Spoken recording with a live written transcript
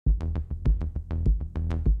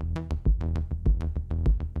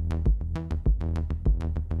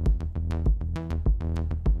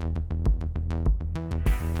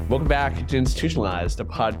Welcome back to Institutionalized, a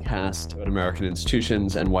podcast about American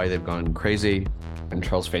institutions and why they've gone crazy. I'm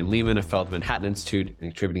Charles Fain Lehman, a fellow at the Manhattan Institute and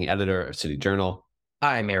contributing editor of City Journal.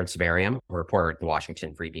 I'm Aaron Sabarium, a reporter at the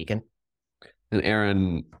Washington Free Beacon. And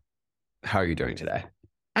Aaron, how are you doing today?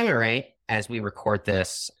 I'm all right. As we record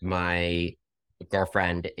this, my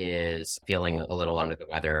girlfriend is feeling a little under the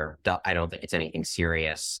weather. I don't think it's anything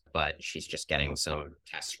serious, but she's just getting some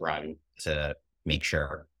tests run to make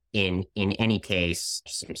sure. In any case,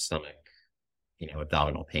 some stomach,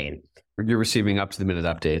 abdominal pain. You're receiving up-to-the-minute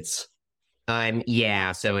updates.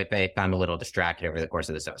 So if I'm a little distracted over the course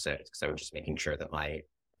of this episode, it's because I'm just making sure that I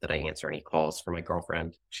answer any calls for my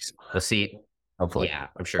girlfriend. We'll see. Hopefully. Yeah,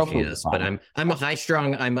 I'm sure she is. But I'm a high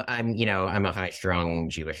strung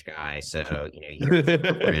Jewish guy. So,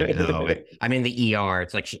 I'm in the ER.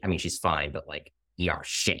 It's like, she's fine, but like ER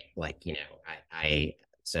shit. Like,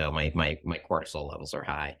 so my cortisol levels are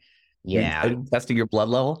high. Yeah. Are you testing your blood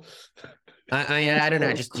level? I don't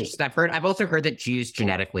know. Just I've also heard that Jews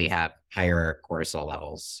genetically have higher cortisol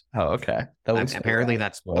levels. Oh, okay. Apparently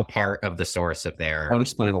that's a part of the source of their. That would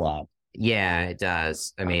explain a lot. Yeah, it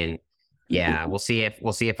does. We'll see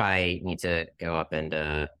if I need to go up and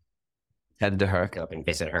head to her, go up and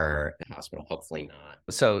visit her at the hospital. Hopefully not.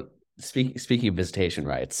 So speaking of visitation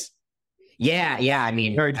rights. Yeah.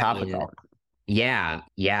 Very topical. Yeah.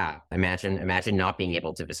 Imagine not being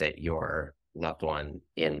able to visit your loved one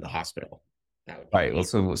in the hospital. Right. Well,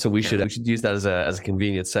 so we should use that as a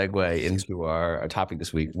convenient segue into our topic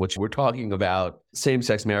this week, which we're talking about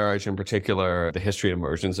same-sex marriage, in particular, the history and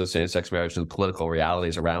emergence of same-sex marriage and the political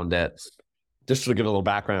realities around it. Just to give a little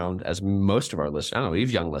background, as most of our listeners, I don't know,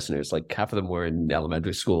 even young listeners, like half of them were in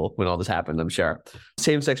elementary school when all this happened, I'm sure.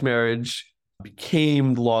 Same-sex marriage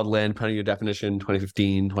became the law of the land, depending on your definition,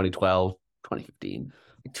 2015, 2012, 2015,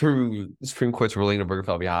 through the Supreme Court's ruling of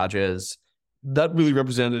Bergenfell v. Hodges. That really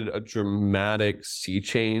represented a dramatic sea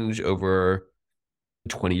change over a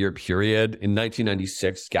 20-year period. In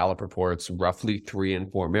 1996, Gallup reports roughly 3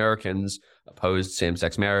 in 4 Americans opposed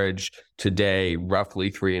same-sex marriage. Today,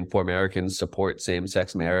 roughly 3 in 4 Americans support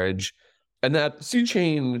same-sex marriage. And that sea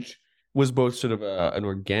change was both sort of an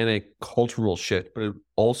organic cultural shift, but it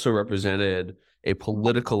also represented a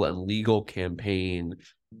political and legal campaign,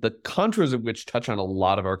 the contours of which touch on a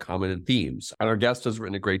lot of our common themes. And our guest has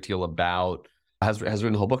written a great deal about, has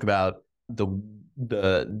written a whole book about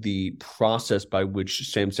the process by which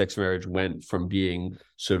same-sex marriage went from being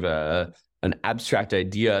sort of an abstract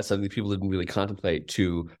idea, something that people didn't really contemplate,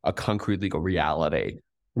 to a concrete legal reality.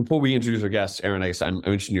 Before we introduce our guest, Aaron, I guess I'm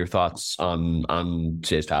interested in your thoughts on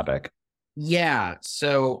today's topic. Yeah,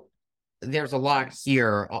 so there's a lot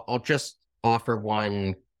here. I'll just offer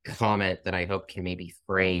one comment that I hope can maybe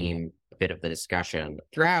frame a bit of the discussion.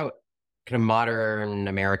 Throughout kind of modern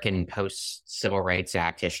American post-Civil Rights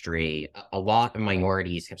Act history, a lot of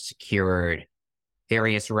minorities have secured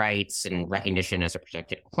various rights and recognition as a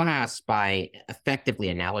protected class by effectively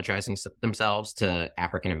analogizing themselves to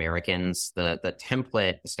African Americans. The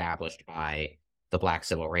template established by the Black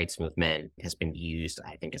Civil Rights Movement has been used,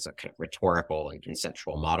 I think, as a kind of rhetorical and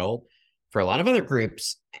consensual model for a lot of other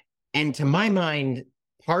groups. And to my mind,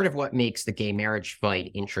 part of what makes the gay marriage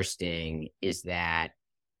fight interesting is that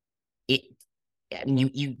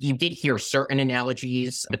you did hear certain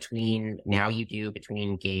analogies between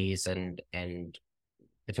gays and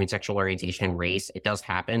between sexual orientation and race. It does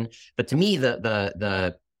happen. But to me,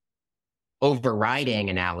 the overriding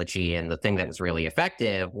analogy and the thing that was really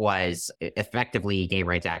effective was effectively gay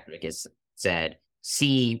rights activists said,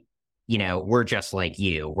 see, we're just like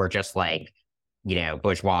you. We're just like,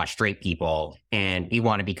 bourgeois straight people, and we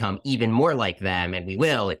want to become even more like them, and we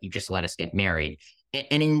will if you just let us get married.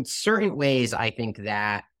 And in certain ways, I think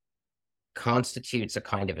that constitutes a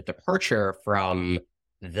kind of a departure from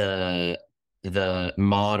the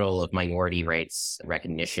model of minority rights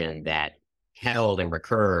recognition that held and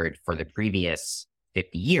recurred for the previous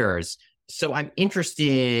 50 years. So I'm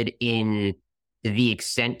interested in the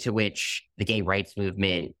extent to which the gay rights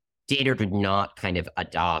movement did or did not kind of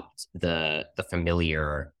adopt the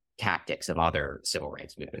familiar tactics of other civil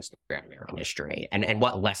rights movements throughout American history, and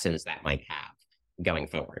what lessons that might have going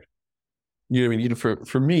forward.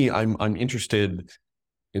 For me, I'm interested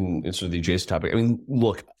in sort of the adjacent topic.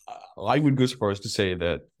 Look, I would go so far as to say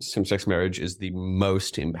that same-sex marriage is the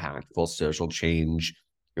most impactful social change,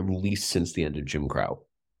 at least since the end of Jim Crow.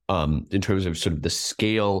 In terms of sort of the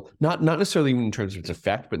scale, not necessarily even in terms of its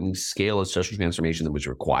effect, but in the scale of social transformation that was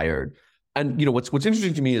required. And what's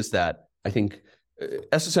interesting to me is that I think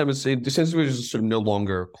SSM is sort of no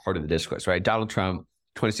longer part of the discourse, right? Donald Trump,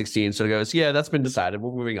 2016, sort of goes, yeah, that's been decided.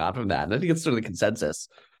 We're moving on from that. And I think it's sort of the consensus.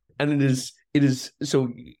 And it It is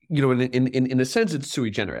so, in a sense, it's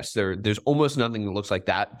sui generis. There's almost nothing that looks like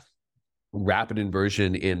that rapid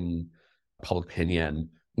inversion in public opinion,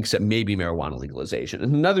 except maybe marijuana legalization.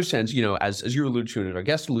 In another sense, as you alluded to and our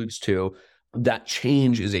guest alludes to, that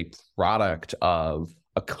change is a product of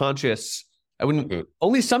a conscious, I wouldn't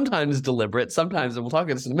only sometimes deliberate, sometimes, and we'll talk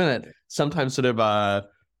about this in a minute, sometimes sort of a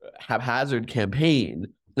haphazard campaign.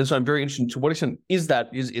 And so I'm very interested, to what extent is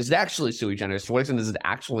it actually sui generis? To what extent is it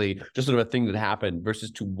actually just sort of a thing that happened, versus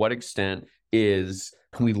to what extent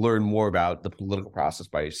can we learn more about the political process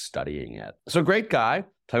by studying it? So a great guy,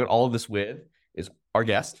 talking about all of this with, is our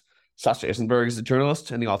guest. Sasha Issenberg is a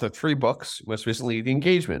journalist and the author of 3 books, most recently The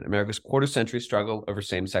Engagement, America's Quarter-Century Struggle Over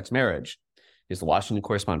Same-Sex Marriage. He's the Washington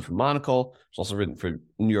correspondent for Monocle. He's also written for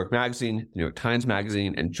New York Magazine, the New York Times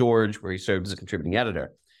Magazine, and George, where he served as a contributing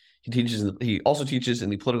editor. He also teaches in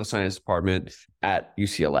the political science department at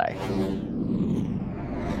UCLA.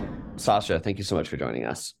 Sasha, thank you so much for joining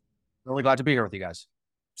us. Really glad to be here with you guys.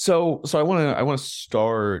 So I want to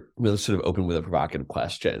start with sort of open with a provocative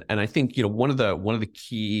question, and I think one of the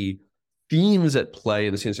key themes at play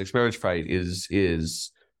in the same-sex marriage fight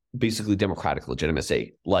is basically democratic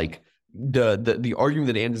legitimacy. Like the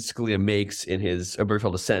argument that Antonin Scalia makes in his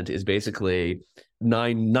Obergefell dissent is basically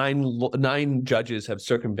nine judges have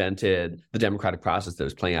circumvented the democratic process that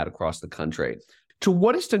is playing out across the country. To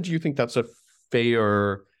what extent do you think that's a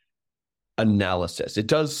fair analysis? It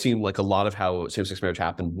does seem like a lot of how same-sex marriage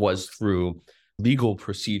happened was through legal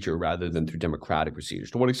procedure rather than through democratic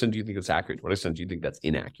procedures. To what extent do you think it's accurate? To what extent do you think that's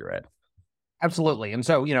inaccurate? Absolutely. And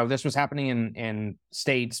so, this was happening in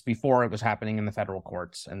states before it was happening in the federal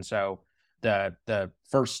courts. And so the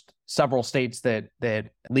first several states that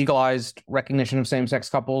legalized recognition of same-sex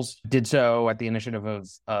couples did so at the initiative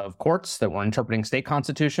of courts that were interpreting state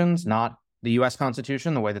constitutions, not the U.S.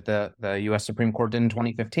 Constitution, the way that the U.S. Supreme Court did in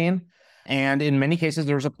 2015. And in many cases,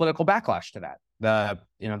 there was a political backlash to that.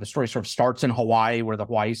 The story sort of starts in Hawaii, where the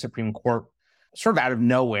Hawaii Supreme Court, sort of out of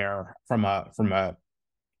nowhere from a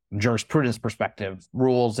jurisprudence perspective,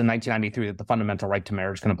 rules in 1993 that the fundamental right to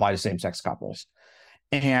marriage can apply to same-sex couples.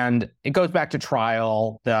 And it goes back to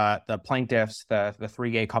trial. The plaintiffs, the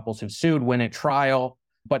 3 gay couples who sued, win at trial,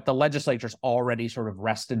 but the legislature's already sort of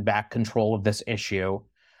wrested back control of this issue.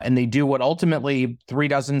 And they do what ultimately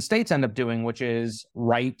 36 states end up doing, which is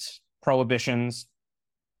write prohibitions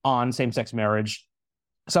on same-sex marriage,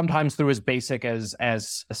 sometimes through as basic as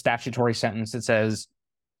a statutory sentence that says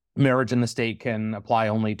marriage in the state can apply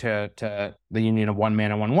only to the union of one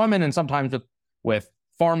man and one woman, and sometimes with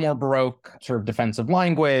far more baroque sort of defensive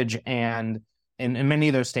language, and in many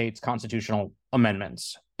of those states, constitutional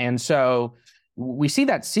amendments. And so we see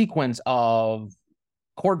that sequence of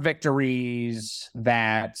court victories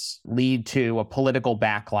that lead to a political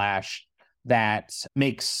backlash that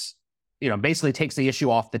makes, basically takes the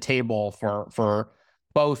issue off the table for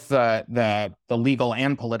both the legal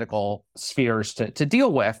and political spheres to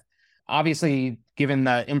deal with. Obviously, given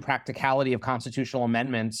the impracticality of constitutional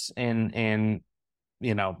amendments in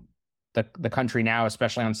the country now,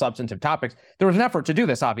 especially on substantive topics, there was an effort to do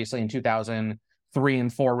this, obviously, in 2003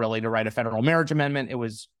 and 4, really, to write a federal marriage amendment. It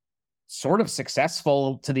was sort of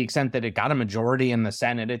successful to the extent that it got a majority in the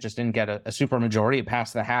Senate. It just didn't get a supermajority. It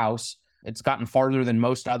passed the House. It's gotten farther than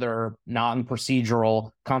most other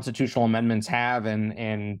non-procedural constitutional amendments have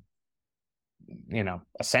in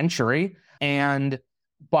a century.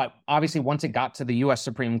 But obviously, once it got to the U.S.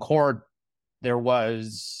 Supreme Court, there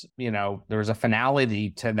was a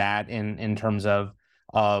finality to that in terms of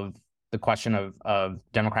the question of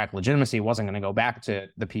democratic legitimacy. It wasn't going to go back to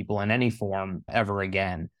the people in any form ever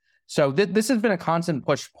again. So this has been a constant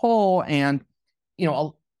push-pull, and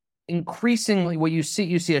increasingly, what you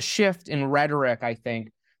see a shift in rhetoric, I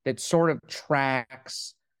think, that sort of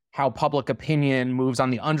tracks how public opinion moves on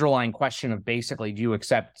the underlying question of basically, do you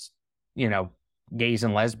accept, gays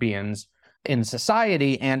and lesbians in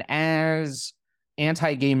society? And as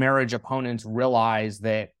anti-gay marriage opponents realize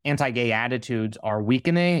that anti-gay attitudes are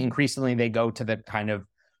weakening, increasingly they go to the kind of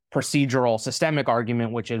procedural systemic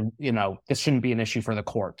argument, which is, this shouldn't be an issue for the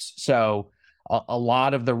courts. So a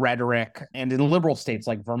lot of the rhetoric, and in liberal states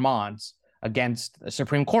like Vermont, against the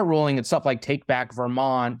Supreme Court ruling, it's stuff like Take Back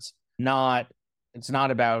Vermont. It's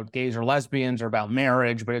not about gays or lesbians or about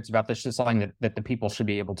marriage, but it's about this is something that the people should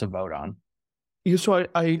be able to vote on. Yeah, so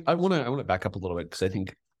I want to back up a little bit, because I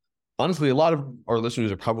think honestly a lot of our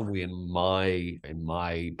listeners are probably in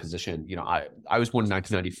my position. I was born in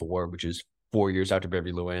 1994, which is 4 years after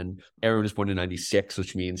Beverly Lewin. Aaron was born in 96,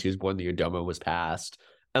 which means he was born the year DOMA was passed.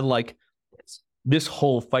 And this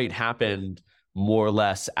whole fight happened more or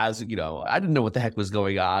less as, you know, I didn't know what the heck was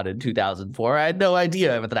going on in 2004. I had no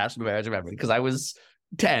idea about the National Marriage Amendment because I was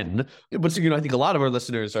 10. But, you know, I think a lot of our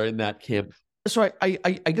listeners are in that camp. So I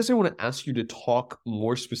guess I want to ask you to talk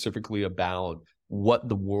more specifically about what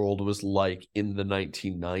the world was like in the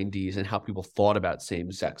 1990s and how people thought about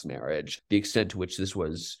same-sex marriage, the extent to which this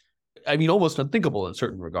was, I mean, almost unthinkable in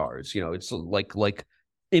certain regards. You know, it's like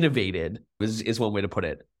innovated is one way to put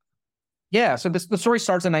it. Yeah, so the story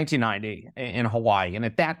starts in 1990 in Hawaii. And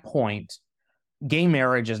at that point, gay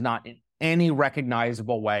marriage is not in any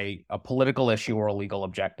recognizable way a political issue or a legal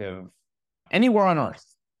objective anywhere on Earth.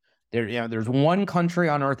 There's one country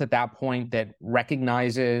on Earth at that point that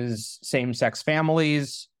recognizes same-sex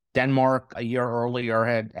families. Denmark, a year earlier,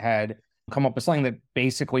 had come up with something that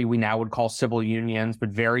basically we now would call civil unions,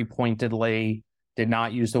 but very pointedly did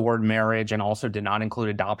not use the word marriage and also did not include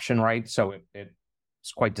adoption rights. So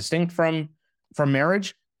it's quite distinct from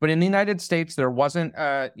marriage. But in the United States, there wasn't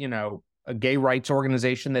a gay rights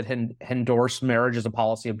organization that had endorsed marriage as a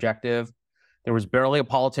policy objective. There was barely a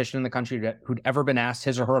politician in the country who'd ever been asked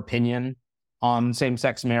his or her opinion on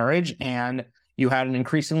same-sex marriage. And you had an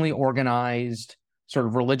increasingly organized sort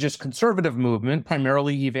of religious conservative movement,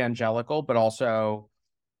 primarily evangelical, but also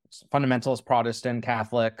fundamentalist Protestant,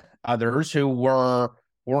 Catholic, others who were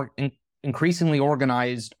increasingly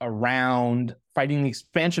organized around fighting the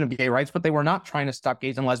expansion of gay rights, but they were not trying to stop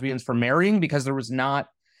gays and lesbians from marrying because there was not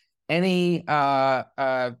any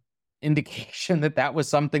indication that was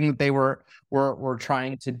something that they were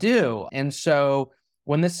trying to do. And so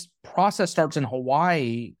when this process starts in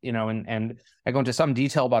Hawaii, you know, and I go into some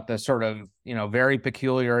detail about the sort of, you know, very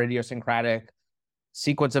peculiar idiosyncratic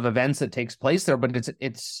sequence of events that takes place there, but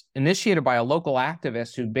it's initiated by a local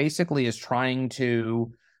activist who basically is trying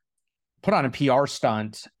to put on a PR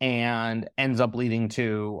stunt and ends up leading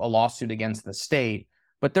to a lawsuit against the state.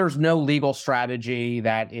 But there's no legal strategy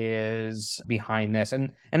that is behind this.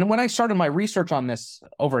 And when I started my research on this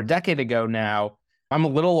over a decade ago now, I'm a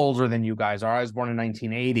little older than you guys are. I was born in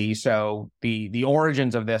 1980. So the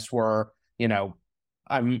origins of this were, you know,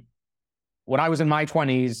 when I was in my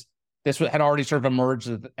 20s, this had already sort of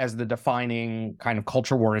emerged as the defining kind of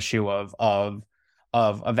culture war issue of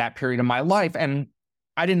that period of my life. And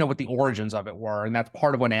I didn't know what the origins of it were. And that's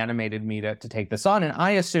part of what animated me to take this on. And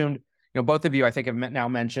I assumed, you know, both of you, I think, have now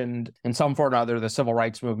mentioned in some form or another the civil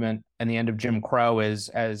rights movement and the end of Jim Crow as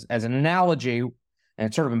an analogy. And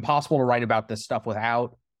it's sort of impossible to write about this stuff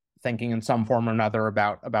without thinking in some form or another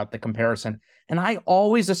about the comparison. And I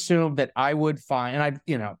always assumed that I would find,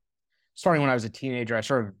 and starting when I was a teenager, I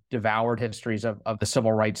sort of devoured histories of the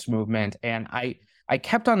civil rights movement. And I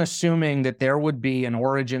kept on assuming that there would be an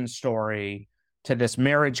origin story to this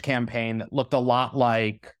marriage campaign that looked a lot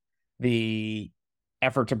like the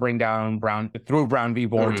effort to bring down Brown v.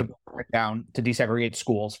 Board to bring down, to desegregate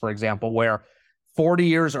schools, for example, where 40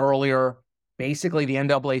 years earlier, basically the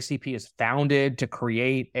NAACP is founded to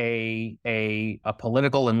create a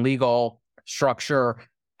political and legal structure.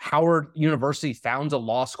 Howard University founds a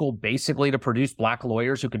law school basically to produce Black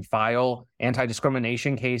lawyers who can file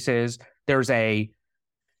anti-discrimination cases. There's a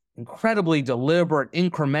incredibly deliberate,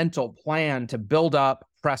 incremental plan to build up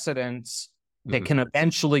precedents that can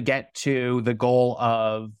eventually get to the goal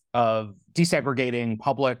of desegregating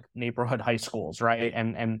public neighborhood high schools, right?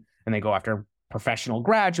 And they go after professional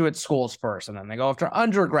graduate schools first, and then they go after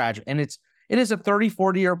undergraduate. And it is a 30,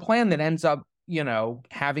 40-year plan that ends up, you know,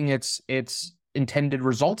 having its intended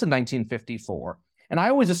result in 1954. And I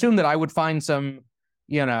always assumed that I would find some,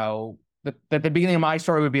 you know, that the beginning of my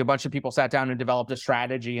story would be a bunch of people sat down and developed a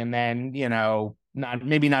strategy, and then, you know,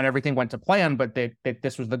 maybe not everything went to plan, but that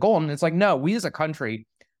this was the goal. And it's like, no, we as a country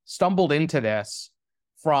stumbled into this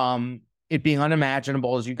from it being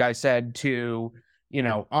unimaginable, as you guys said, to, you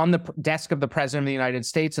know, on the desk of the president of the United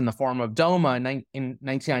States in the form of DOMA in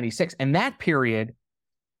 1996. And that period,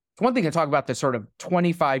 it's one thing to talk about the sort of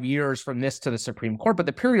 25 years from this to the Supreme Court, but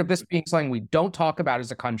the period of this being something we don't talk about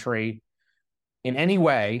as a country in any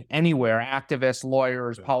way, anywhere, activists,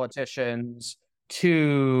 lawyers, politicians,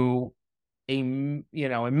 to a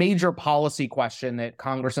major policy question that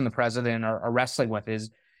Congress and the president are wrestling with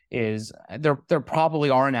is there probably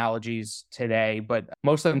are analogies today, but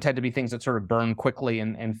most of them tend to be things that sort of burn quickly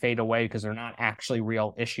and fade away because they're not actually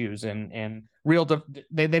real issues and real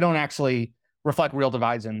they don't actually reflect real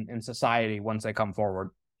divides in society once they come forward.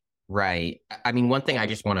 Right. I mean, one thing I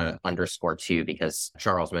just want to underscore too, because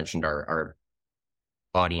Charles mentioned our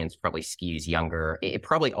audience probably skews younger. It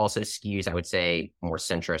probably also skews, I would say, more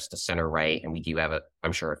centrist to center right. And we do have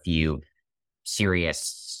I'm sure, a few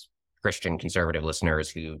serious Christian conservative listeners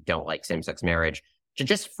who don't like same-sex marriage. To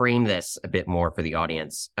just frame this a bit more for the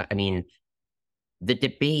audience, I mean, the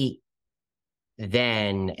debate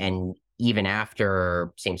then and even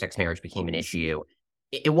after same-sex marriage became an issue,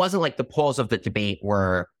 it wasn't like the polls of the debate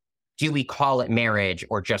were, do we call it marriage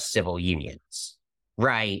or just civil unions,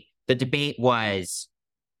 right? The debate was,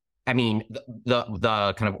 I mean,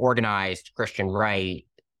 the kind of organized Christian right,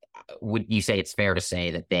 would you say it's fair to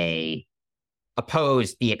say that they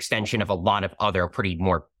opposed the extension of a lot of other pretty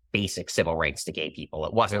more basic civil rights to gay people?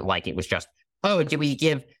 It wasn't like it was just, oh, do we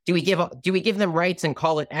give them rights and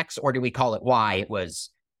call it X, or do we call it Y? It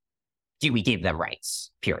was, do we give them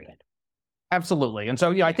rights? Period. Absolutely. And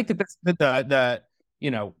so, I think that the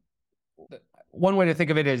one way to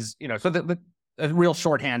think of it is, so the real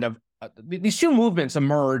shorthand of these two movements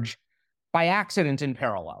emerge by accident in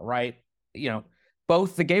parallel, right?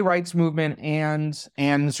 Both the gay rights movement and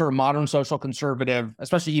sort of modern social conservative,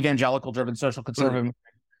 especially evangelical driven social conservative,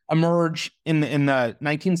 emerge in the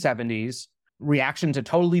 1970s, reaction to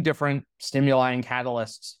totally different stimuli and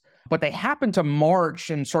catalysts, but they happen to march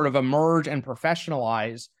and sort of emerge and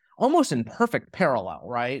professionalize almost in perfect parallel,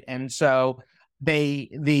 right? And so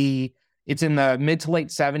it's in the mid to late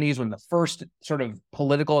 70s when the first sort of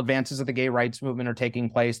political advances of the gay rights movement are taking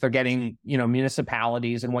place. They're getting,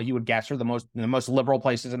 municipalities and what you would guess are the most liberal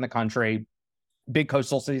places in the country, big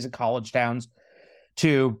coastal cities and college towns,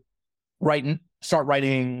 to start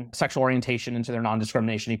writing sexual orientation into their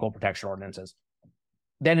non-discrimination equal protection ordinances.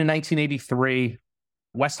 Then in 1983,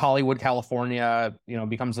 West Hollywood, California,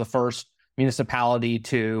 becomes the first municipality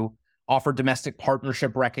to offer domestic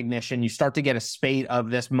partnership recognition. You start to get a spate of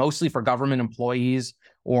this, mostly for government employees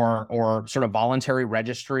or sort of voluntary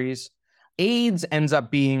registries. AIDS ends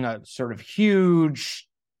up being a sort of huge,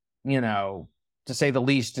 to say the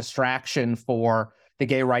least, distraction for the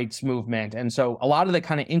gay rights movement. And so a lot of the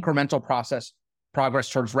kind of incremental progress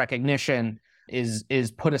towards recognition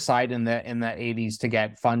is put aside in the 80s to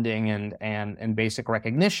get funding and basic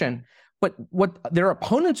recognition. But what their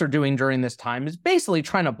opponents are doing during this time is basically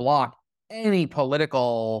trying to block any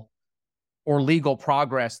political or legal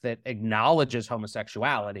progress that acknowledges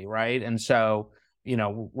homosexuality, right? And so,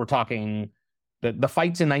 we're talking the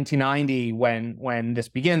fights in 1990 when this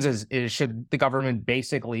begins is should the government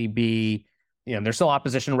basically be, there's still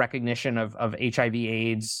opposition recognition of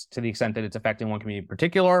HIV/AIDS to the extent that it's affecting one community in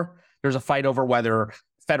particular. There's a fight over whether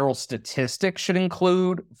federal statistics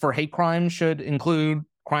for hate crimes should include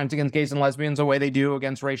crimes against gays and lesbians the way they do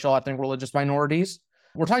against racial, ethnic, religious minorities.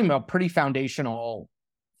 We're talking about pretty foundational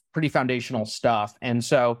stuff. And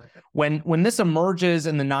so when this emerges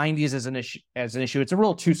in the 90s as an issue, it's a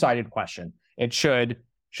real two-sided question. It should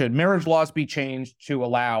marriage laws be changed to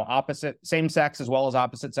allow same-sex as well as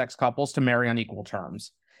opposite-sex couples to marry on equal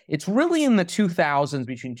terms? It's really in the 2000s,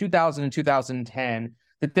 between 2000 and 2010,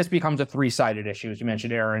 that this becomes a three-sided issue, as you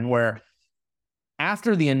mentioned, Aaron, where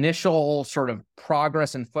after the initial sort of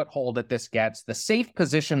progress and foothold that this gets, the safe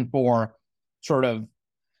position for sort of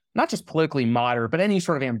not just politically moderate, but any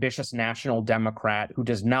sort of ambitious national Democrat who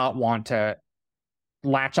does not want to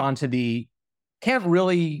can't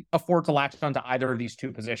really afford to latch onto either of these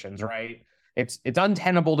two positions, right? It's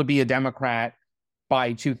untenable to be a Democrat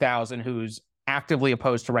by 2000 who's actively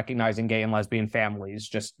opposed to recognizing gay and lesbian families,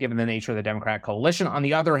 just given the nature of the Democratic coalition. On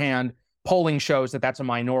the other hand, polling shows that that's a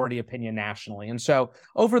minority opinion nationally. And so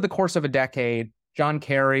over the course of a decade, John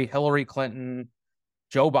Kerry, Hillary Clinton,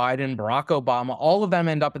 Joe Biden, Barack Obama, all of them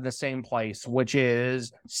end up in the same place, which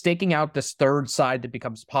is staking out this third side that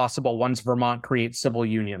becomes possible once Vermont creates civil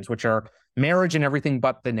unions, which are marriage and everything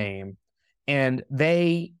but the name. And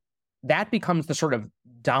that becomes the sort of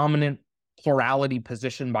dominant plurality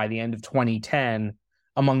position by the end of 2010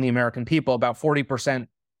 among the American people. About 40%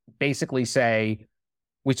 basically say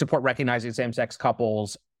we support recognizing same-sex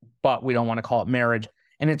couples, but we don't want to call it marriage.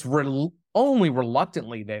 And it's only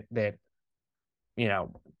reluctantly that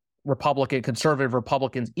conservative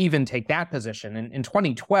Republicans even take that position. And in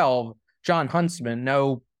 2012, John Huntsman,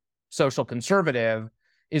 no social conservative,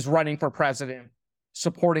 is running for president,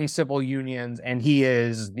 supporting civil unions, and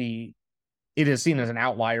it is seen as an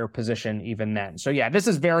outlier position even then. So yeah, this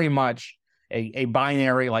is very much a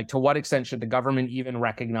binary, like to what extent should the government even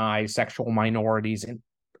recognize sexual minorities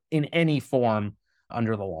in any form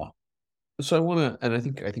under the law? So I want to, and I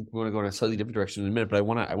think we want to go in a slightly different direction in a minute, but I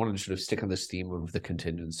want to sort of stick on this theme of the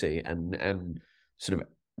contingency and sort of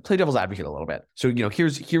play devil's advocate a little bit. So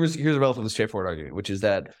here's a relatively straightforward argument, which is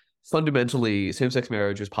that fundamentally same-sex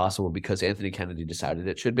marriage is possible because Anthony Kennedy decided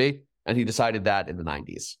it should be, and he decided that in the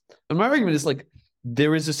 90s. And my argument is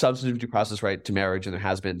there is a substantive due process right to marriage, and there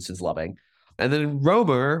has been since Loving. And then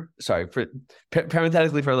Romer,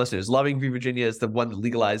 parenthetically for our listeners, Loving v. Virginia is the one that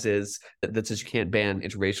legalizes, that says you can't ban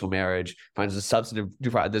interracial marriage, finds a substantive,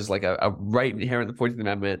 there's like a right inherent in the 14th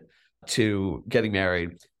Amendment to getting married.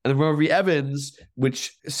 And then Romer v. Evans,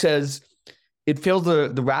 which says it fails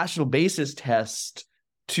the rational basis test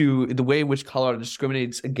to the way in which Colorado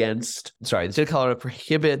discriminates against, the state of Colorado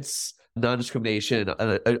prohibits non-discrimination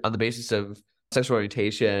on the basis of sexual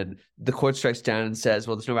orientation. The court strikes down and says,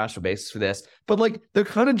 well, there's no rational basis for this. But like, they're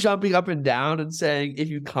kind of jumping up and down and saying, if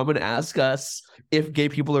you come and ask us if gay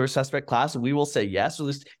people are a suspect class, we will say yes. Or at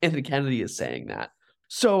least Anthony Kennedy is saying that.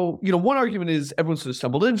 So, one argument is everyone sort of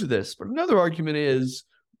stumbled into this, but another argument is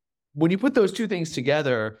when you put those two things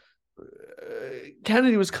together,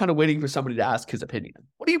 Kennedy was kind of waiting for somebody to ask his opinion.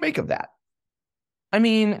 What do you make of that? I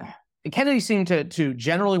mean, Kennedy seemed to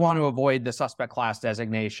generally want to avoid the suspect class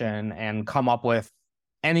designation and come up with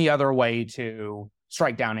any other way to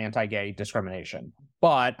strike down anti-gay discrimination.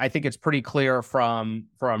 But I think it's pretty clear from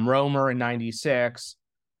Romer in 96,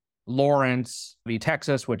 Lawrence v.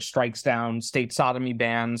 Texas, which strikes down state sodomy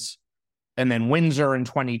bans, and then Windsor in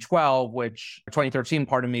 2013, which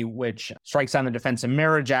strikes down the Defense of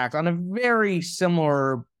Marriage Act on a very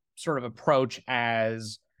similar sort of approach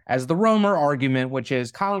as the Romer argument, which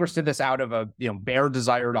is Congress did this out of a bare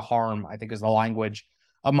desire to harm, I think is the language,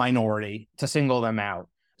 a minority, to single them out.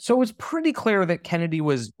 So it's pretty clear that Kennedy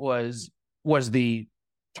was the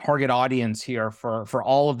target audience here for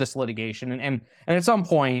all of this litigation. And at some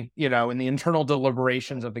point, in the internal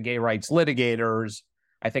deliberations of the gay rights litigators,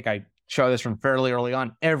 I think I show this from fairly early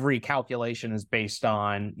on, every calculation is based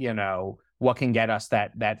on, what can get us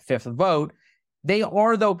that fifth vote. They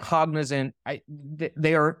are, though, cognizant.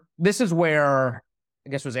 This is where, I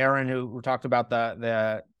guess it was Aaron who talked about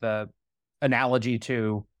the analogy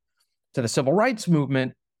to the civil rights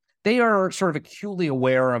movement. They are sort of acutely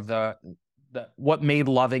aware of the what made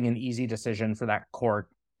Loving an easy decision for that court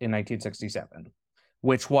in 1967,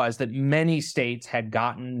 which was that many states had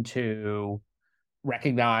gotten to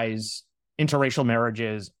recognize interracial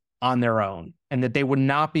marriages on their own, and that they would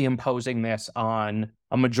not be imposing this on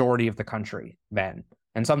a majority of the country then.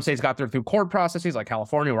 And some states got there through court processes, like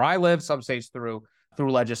California, where I live. Some states through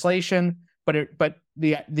legislation. But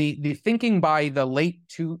the thinking by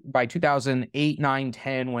 2008, 9,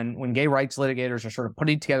 10, when gay rights litigators are sort of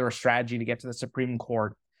putting together a strategy to get to the Supreme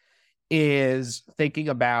Court, is thinking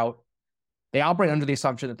about, they operate under the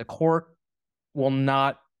assumption that the court will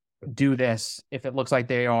not do this if it looks like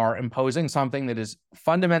they are imposing something that is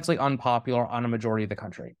fundamentally unpopular on a majority of the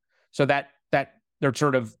country. So that they're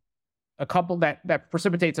sort of a couple that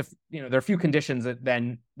precipitates there are a few conditions that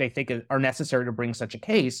then they think are necessary to bring such a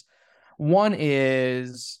case. One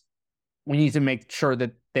is we need to make sure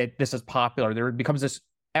that this is popular. There becomes this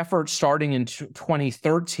effort starting in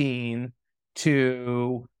 2013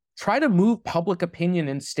 to try to move public opinion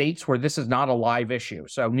in states where this is not a live issue.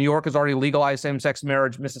 So New York has already legalized same-sex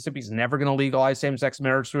marriage. Mississippi's never going to legalize same-sex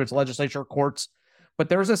marriage through its legislature courts. But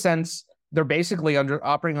there's a sense they're basically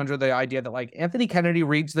operating under the idea that, like, Anthony Kennedy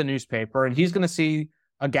reads the newspaper and he's going to see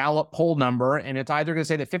a Gallup poll number, and it's either going to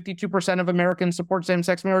say that 52% of Americans support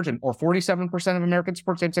same-sex marriage or 47% of Americans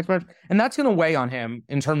support same-sex marriage. And that's going to weigh on him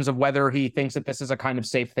in terms of whether he thinks that this is a kind of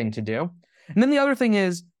safe thing to do. And then the other thing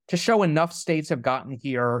is to show enough states have gotten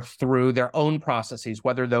here through their own processes,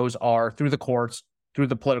 whether those are through the courts, through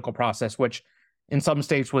the political process, which in some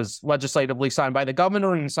states was legislatively signed by the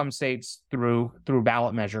governor, and in some states through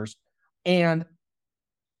ballot measures. And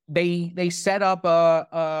they set up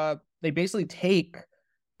they basically take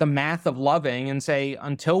the math of Loving and say,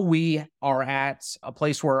 until we are at a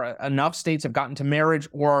place where enough states have gotten to marriage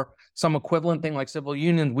or some equivalent thing like civil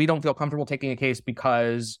union, we don't feel comfortable taking a case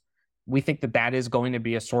because we think that is going to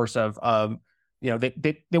be a source of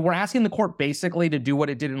they were asking the court basically to do what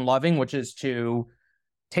it did in Loving, which is to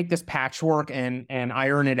take this patchwork and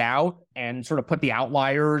iron it out and sort of put the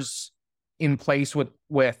outliers in place with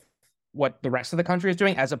what the rest of the country is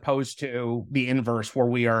doing, as opposed to the inverse, where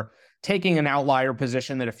we are taking an outlier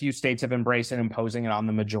position that a few states have embraced and imposing it on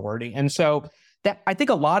the majority. And so that, I think,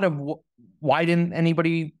 a lot of why didn't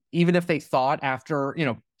anybody, even if they thought after,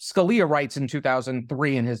 Scalia writes in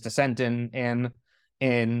 2003 in his dissent in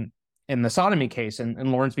the sodomy case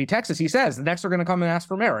in Lawrence v. Texas, he says the next are going to come and ask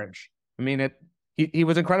for marriage. I mean, he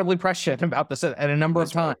was incredibly prescient about this at a number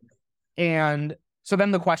of times. And so then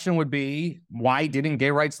the question would be, why didn't gay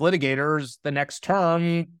rights litigators the next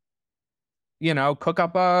term, cook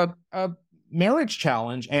up a marriage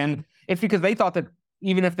challenge? And it's because they thought that,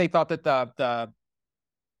 even if they thought that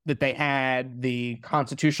that they had the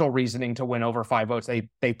constitutional reasoning to win over 5 votes,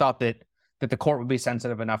 they thought that that the court would be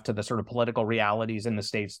sensitive enough to the sort of political realities in the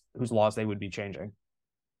states whose laws they would be changing.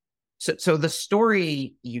 So the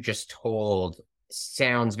story you just told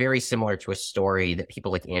sounds very similar to a story that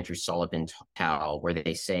people like Andrew Sullivan tell, where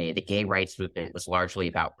they say the gay rights movement was largely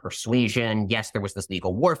about persuasion. Yes, there was this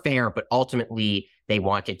legal warfare, but ultimately they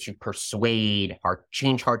wanted to persuade,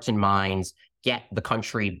 change hearts and minds, get the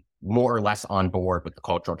country more or less on board with the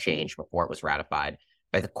cultural change before it was ratified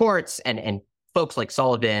by the courts. And folks like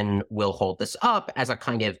Sullivan will hold this up as a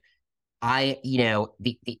kind of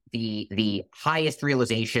the highest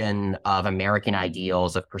realization of American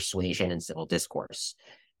ideals of persuasion and civil discourse.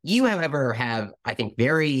 You, however, have, I think,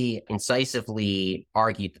 very incisively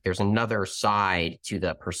argued that there's another side to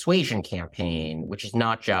the persuasion campaign, which is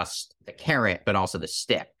not just the carrot, but also the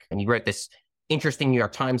stick. And you wrote this interesting New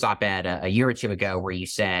York Times op-ed a year or two ago where you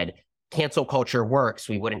said, cancel culture works,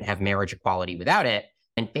 we wouldn't have marriage equality without it,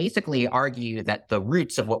 and basically argue that the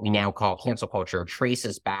roots of what we now call cancel culture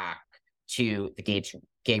traces back to the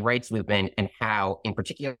gay rights movement and how, in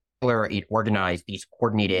particular, it organized these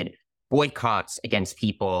coordinated boycotts against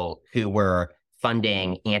people who were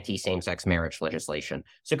funding anti-same-sex marriage legislation.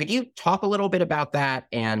 So could you talk a little bit about that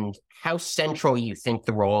and how central you think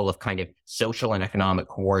the role of kind of social and economic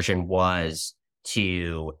coercion was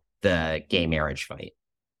to the gay marriage fight?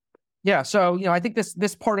 Yeah, so I think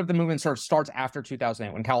this part of the movement sort of starts after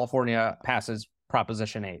 2008 when California passes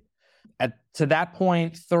Proposition 8. To that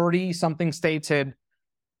point, 30-something states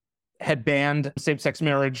had banned same-sex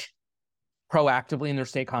marriage proactively in their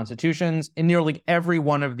state constitutions. In nearly every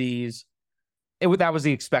one of these, that was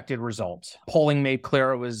the expected result. Polling made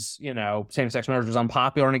clear it was, same-sex marriage was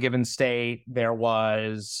unpopular in a given state. There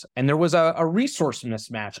was a resource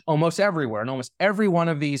mismatch almost everywhere. In almost every one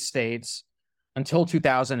of these states, until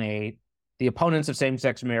 2008, the opponents of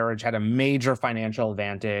same-sex marriage had a major financial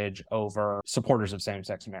advantage over supporters of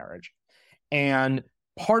same-sex marriage. And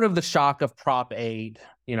part of the shock of Prop 8,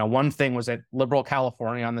 one thing was that liberal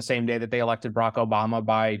California, on the same day that they elected Barack Obama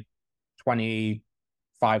by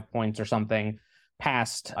 25 points or something,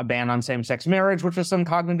 passed a ban on same-sex marriage, which was some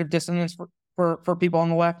cognitive dissonance for people on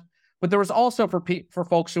the left. But there was also for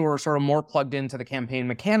folks who were sort of more plugged into the campaign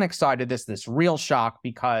mechanics side of this real shock,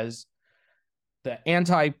 because the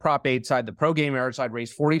anti-Prop 8 side, the pro-gay marriage side,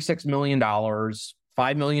 raised $46 million,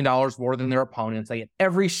 $5 million more than their opponents. They had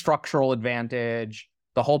every structural advantage.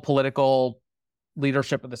 The whole political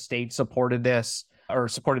leadership of the state supported this, or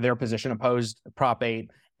supported their position, opposed Prop 8.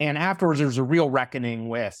 And afterwards, there was a real reckoning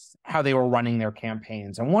with how they were running their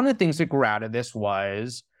campaigns. And one of the things that grew out of this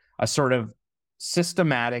was a sort of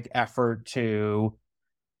systematic effort to,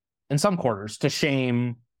 in some quarters, to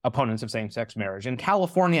shame opponents of same-sex marriage. And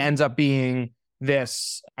California ends up being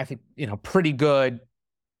this, I think, pretty good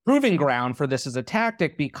proving ground for this as a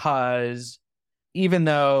tactic, because even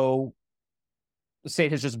though the state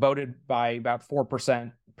has just voted by about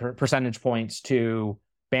 4% percentage points to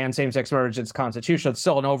ban same-sex marriage in its constitution, it's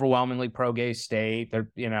still an overwhelmingly pro-gay state.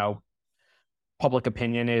 Public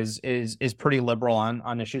opinion is pretty liberal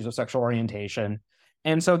on issues of sexual orientation.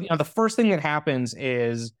 And so the first thing that happens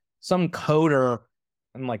is some coder,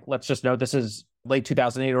 and let's just note this is late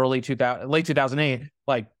 2008, late 2008,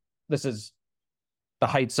 this is the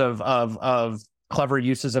heights of clever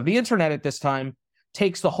uses of the internet at this time,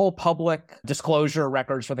 takes the whole public disclosure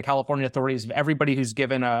records for the California authorities of everybody who's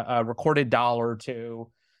given a recorded dollar to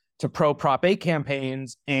pro Prop 8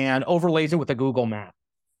 campaigns and overlays it with a Google map.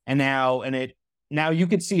 And now you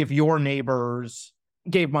could see if your neighbors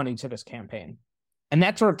gave money to this campaign. And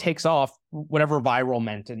that sort of takes off whatever viral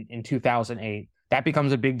meant in 2008. That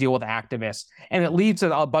becomes a big deal with activists. And it leads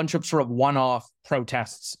to a bunch of sort of one-off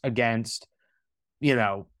protests against,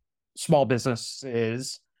 small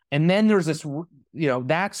businesses. And then there's this,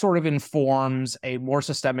 that sort of informs a more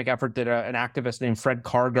systemic effort that an activist named Fred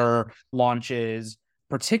Karger launches,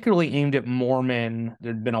 particularly aimed at Mormon.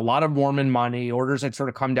 There'd been a lot of Mormon money. Orders had sort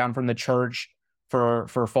of come down from the church for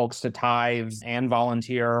folks to tithe and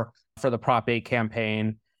volunteer for the Prop 8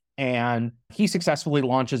 campaign. And he successfully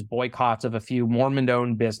launches boycotts of a few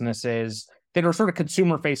Mormon-owned businesses that are sort of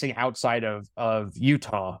consumer-facing outside of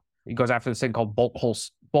Utah. He goes after this thing called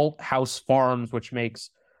Bolt House Farms, which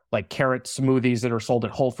makes carrot smoothies that are sold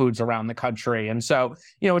at Whole Foods around the country. And so,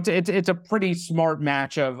 it's a pretty smart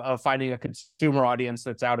match of finding a consumer audience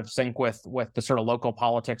that's out of sync with the sort of local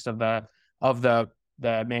politics of the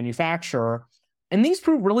manufacturer. And these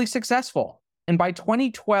prove really successful. And by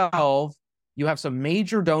 2012, you have some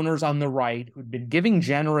major donors on the right who'd been giving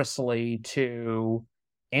generously to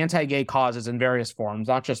anti-gay causes in various forms,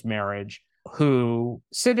 not just marriage, who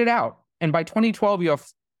sit it out. And by 2012, you have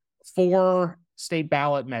 4 state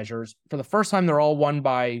ballot measures. For the first time, they're all won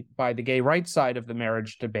by the gay rights side of the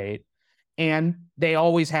marriage debate. And they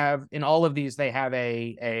always have, in all of these, they have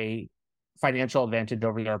a financial advantage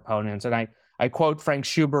over their opponents. And I quote Frank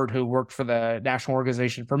Schubert, who worked for the National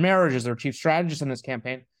Organization for Marriage as their chief strategist in this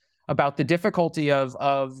campaign, about the difficulty of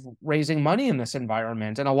raising money in this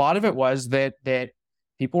environment. And a lot of it was that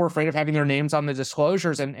people were afraid of having their names on the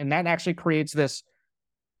disclosures. And that actually creates this,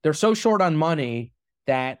 they're so short on money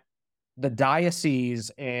that the diocese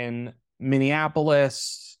in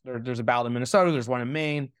Minneapolis, there's a ballot in Minnesota, there's one in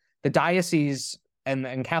Maine, the diocese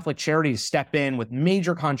and Catholic Charities step in with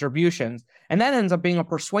major contributions. And that ends up being a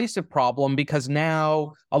persuasive problem because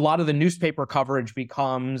now a lot of the newspaper coverage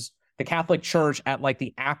becomes the Catholic Church at like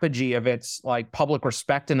the apogee of its like public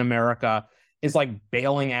respect in America is like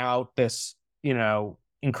bailing out this,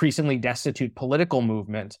 increasingly destitute political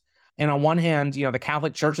movement. And on one hand, the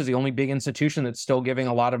Catholic Church is the only big institution that's still giving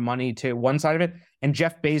a lot of money to one side of it. And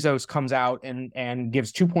Jeff Bezos comes out and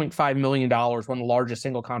gives $2.5 million, one of the largest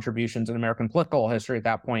single contributions in American political history at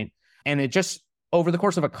that point. And it just, over the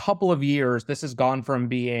course of a couple of years, this has gone from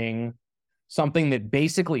being something that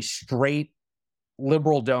basically straight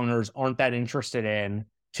liberal donors aren't that interested in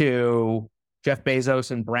to Jeff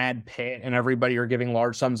Bezos and Brad Pitt and everybody are giving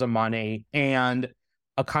large sums of money. And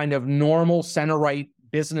a kind of normal center-right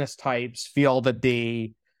business types feel that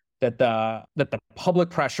the public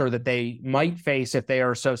pressure that they might face if they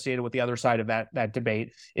are associated with the other side of that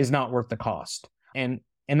debate is not worth the cost. And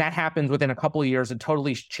that happens within a couple of years. It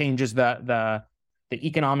totally changes the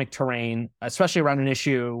economic terrain, especially around an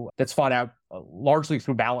issue that's fought out largely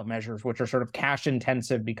through ballot measures, which are sort of cash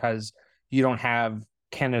intensive because you don't have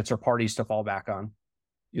candidates or parties to fall back on.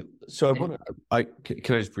 So can I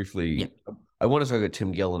just briefly, Yeah. I want to talk about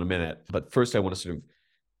Tim Gill in a minute, but first I want to sort of,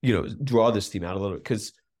 draw this theme out a little bit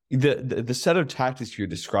because the set of tactics you're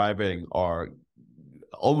describing are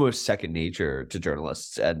almost second nature to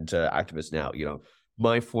journalists and to activists now.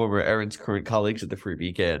 My former Aaron's current colleagues at the Free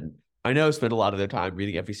Beacon, I know, spend a lot of their time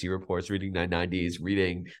reading FEC reports, reading 990s,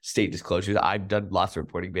 reading state disclosures. I've done lots of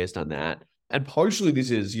reporting based on that. And partially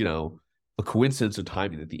this is, a coincidence of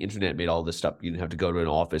timing that the internet made all this stuff. You didn't have to go to an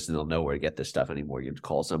office and they'll know where to get this stuff anymore. You have to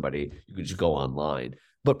call somebody. You can just go online.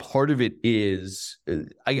 But part of it is,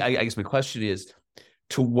 I guess my question is,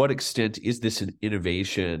 to what extent is this an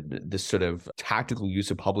innovation, this sort of tactical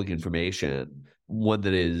use of public information, one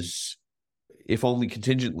that is, if only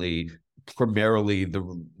contingently, primarily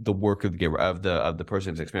the work of the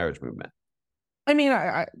person-sex marriage movement? I mean,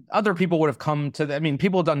 other people would have come to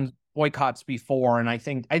people have done boycotts before, and I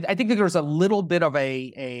think that there's a little bit of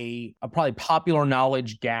a probably popular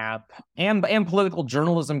knowledge gap and political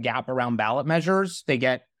journalism gap around ballot measures.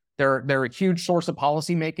 They're a huge source of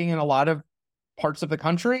policy making in a lot of parts of the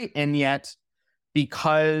country, and yet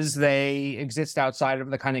because they exist outside of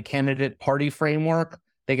the kind of candidate party framework,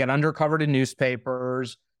 they get undercovered in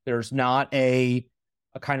newspapers. There's not a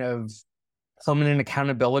kind of permanent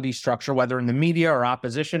accountability structure, whether in the media or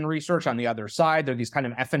opposition research on the other side. They're these kind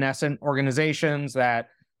of evanescent organizations that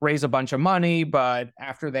raise a bunch of money, but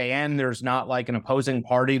after they end, there's not like an opposing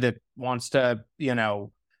party that wants to,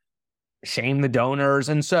 shame the donors.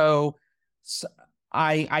 And so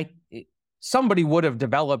somebody would have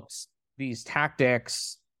developed these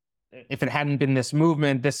tactics if it hadn't been this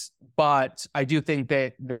movement, but I do think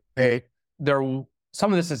that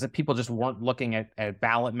some of this is that people just weren't looking at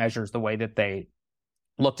ballot measures the way that they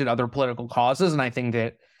looked at other political causes. And I think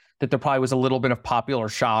that there probably was a little bit of popular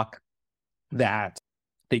shock that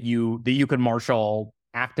you could marshal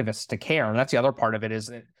activists to care. And that's the other part of it, is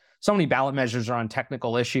that so many ballot measures are on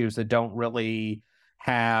technical issues that don't really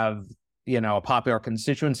have, a popular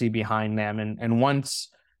constituency behind them. And once,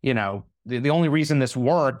 the only reason this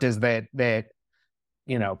worked is that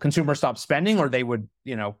consumers stopped spending, or they would,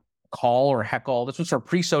 call or heckle. This was sort of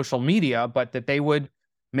pre-social media, but that they would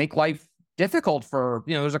make life difficult for,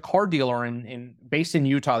 there's a car dealer based in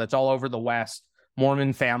Utah that's all over the West,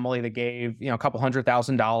 Mormon family that gave, a couple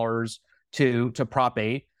 $100,000 to Prop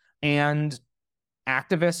 8, and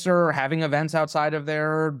activists are having events outside of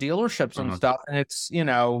their dealerships and stuff. And it's, you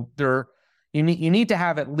need to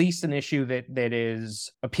have at least an issue that is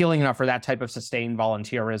appealing enough for that type of sustained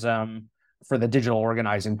volunteerism for the digital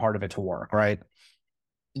organizing part of it to work, right?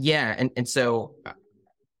 Yeah, and so,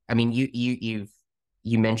 I mean, you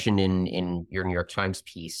mentioned in your New York Times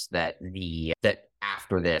piece that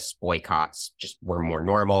after this, boycotts just were more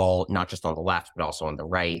normal, not just on the left but also on the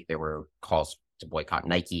right. There were calls to boycott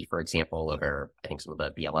Nike, for example, over I think some of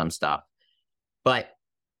the BLM stuff. But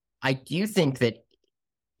I do think that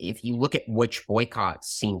if you look at which boycotts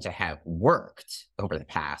seem to have worked over the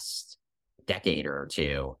past decade or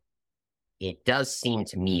two, it does seem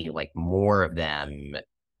to me like more of them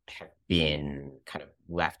have been kind of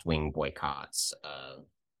left-wing boycotts of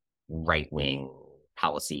right-wing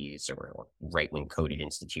policies or right-wing coded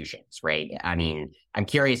institutions, right? I mean, I'm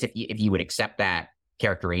curious if you would accept that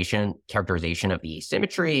characterization of the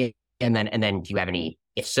asymmetry, and then do you have any?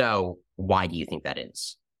 If so, why do you think that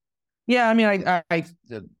is? Yeah, I mean,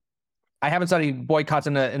 I haven't studied boycotts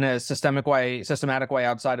in a systematic way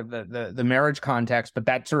outside of the marriage context, but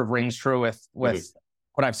that sort of rings true with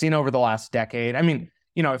what I've seen over the last decade. I mean,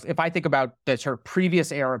 if I think about the sort of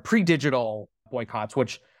previous era, pre-digital boycotts,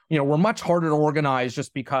 which were much harder to organize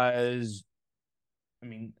just because, I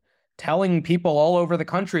mean, telling people all over the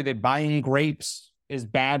country that buying grapes is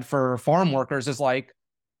bad for farm workers is like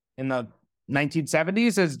in the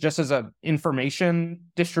 1970s is just as a information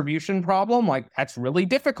distribution problem. Like that's really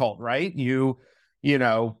difficult, right? You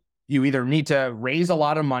either need to raise a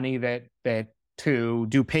lot of money that to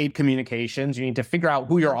do paid communications. You need to figure out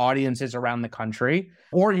who your audience is around the country,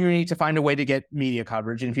 or you need to find a way to get media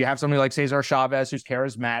coverage. And if you have somebody like Cesar Chavez, who's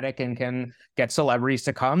charismatic and can get celebrities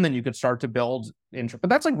to come, then you could start to build interest. But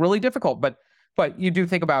that's like really difficult. But you do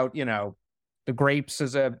think about, the grapes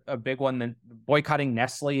is a big one. Then boycotting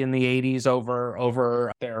Nestle in the 80s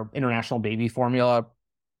over their international baby formula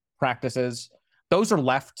practices. Those are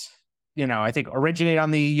left, I think originate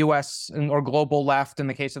on the US or global left in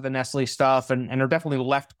the case of the Nestle stuff, and are definitely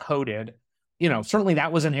left coded. Certainly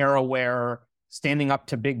that was an era where standing up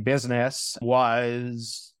to big business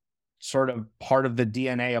was sort of part of the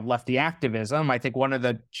DNA of lefty activism. I think one of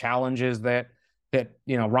the challenges that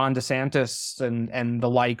Ron DeSantis and the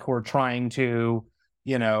like were trying to,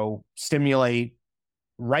 stimulate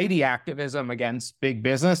righty activism against big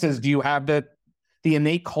business is, do you have the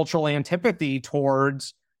innate cultural antipathy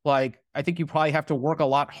towards, like, I think you probably have to work a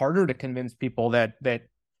lot harder to convince people that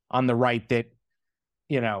on the right that,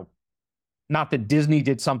 not that Disney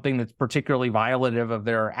did something that's particularly violative of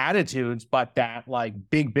their attitudes, but that like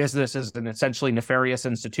big business is an essentially nefarious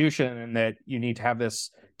institution and that you need to have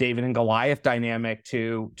this David and Goliath dynamic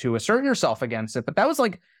to assert yourself against it. But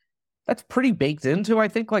that's pretty baked into, I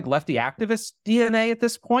think, like lefty activist DNA at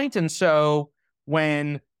this point. And so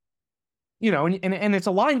when, and it's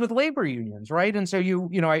aligned with labor unions, right? And so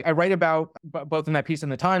I write about both in that piece in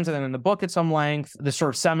the Times and then in the book at some length, the sort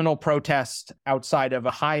of seminal protest outside of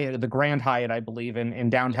a Hyatt, the Grand Hyatt, I believe, in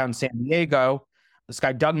downtown San Diego. This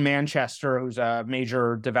guy, Doug Manchester, who's a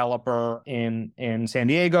major developer in San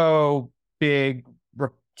Diego, big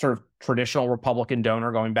sort of traditional Republican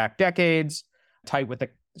donor going back decades, tight with the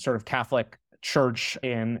sort of Catholic church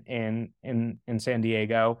in San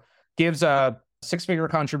Diego, gives a six-figure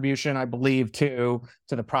contribution, I believe, to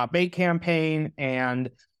the Prop 8 campaign. And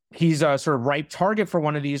he's a sort of ripe target for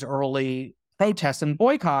one of these early protests and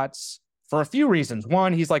boycotts for a few reasons.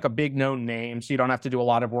 One, he's like a big known name, so you don't have to do a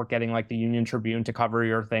lot of work getting like the Union Tribune to cover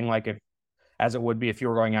your thing, like as it would be if you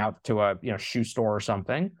were going out to a shoe store or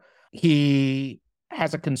something. He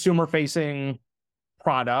has a consumer-facing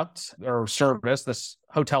product or service, this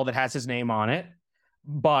hotel that has his name on it.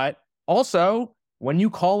 But also, when you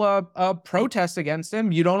call a protest against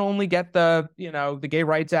him, you don't only get the gay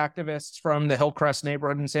rights activists from the Hillcrest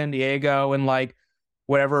neighborhood in San Diego and like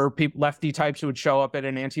whatever lefty types who would show up at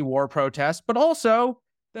an anti-war protest, but also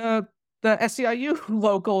the SEIU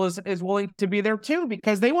local is willing to be there too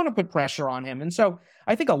because they want to put pressure on him. And so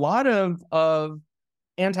I think a lot of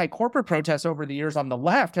anti-corporate protests over the years on the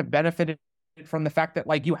left have benefited from the fact that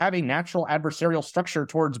like you have a natural adversarial structure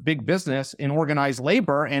towards big business in organized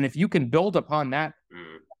labor. And if you can build upon that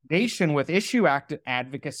foundation with issue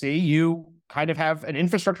advocacy, you kind of have an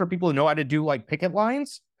infrastructure of people who know how to do like picket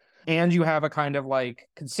lines, and you have a kind of like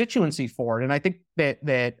constituency for it. And I think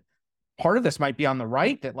that part of this might be on the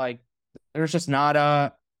right, that like there's just not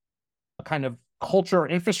a kind of culture or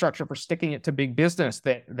infrastructure for sticking it to big business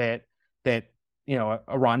that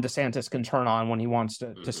a Ron DeSantis can turn on when he wants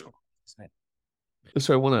to.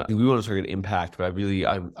 So we want to talk about impact, but I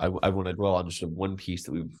want to dwell on just one piece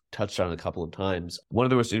that we've touched on a couple of times. One of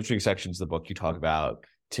the most interesting sections of the book, you talk about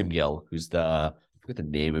Tim Gill, who's I forget the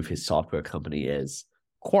name of his software company is.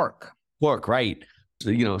 Quark, right?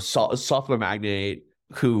 So, software magnate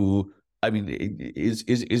who, I mean,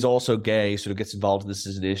 is also gay, sort of gets involved in this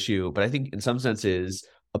as an issue, but I think in some senses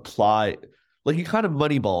he kind of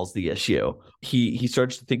moneyballs the issue. He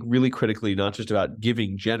starts to think really critically, not just about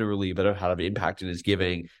giving generally, but how to have impact in his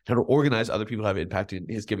giving, how to organize other people to have impact in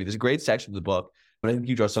his giving. There's a great section of the book, but I think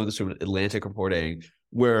you draw some of this from Atlantic reporting,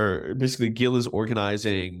 where basically Gill is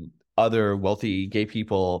organizing other wealthy gay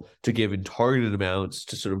people to give in targeted amounts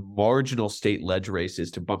to sort of marginal state ledge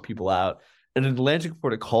races to bump people out. And an Atlantic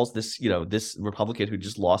reporter calls this, this Republican who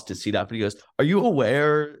just lost his seat up, and he goes, "Are you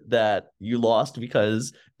aware that you lost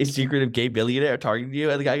because a secretive gay billionaire targeted you?"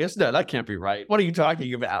 And the guy goes, "No, that can't be right. What are you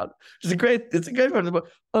talking about?" It's a great part of the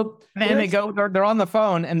book. And they're on the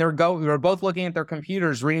phone, and they're both looking at their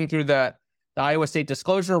computers, reading through the Iowa State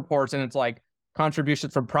disclosure reports, and it's like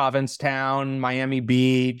contributions from Provincetown, Miami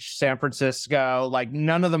Beach, San Francisco. Like,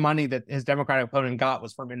 none of the money that his Democratic opponent got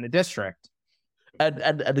was from in the district. And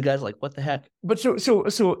the guy's like, "What the heck?" But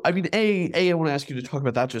so I mean, I want to ask you to talk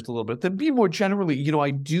about that just a little bit. Then B, more generally,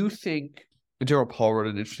 I do think Daryl Paul wrote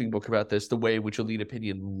an interesting book about this, the way in which elite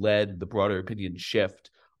opinion led the broader opinion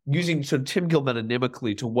shift. Using Tim Gill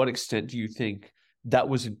metonymically, to what extent do you think that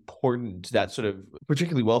was important, that sort of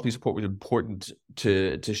particularly wealthy support was important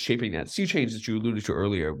to shaping that sea change that you alluded to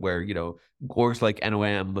earlier, where, orgs like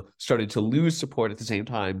NOM started to lose support at the same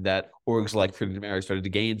time that orgs like Freedom to Marry started to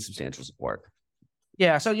gain substantial support?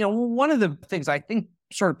 Yeah. So, one of the things I think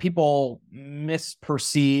sort of people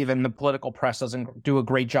misperceive and the political press doesn't do a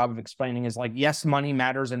great job of explaining is like, yes, money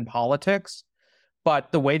matters in politics,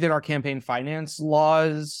 but the way that our campaign finance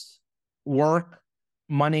laws work,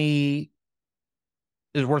 money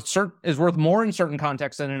is worth more in certain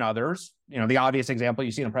contexts than in others. The obvious example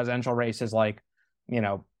you see in a presidential race is like,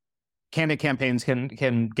 candidate campaigns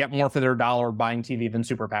can get more for their dollar buying TV than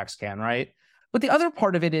super PACs can, right? But the other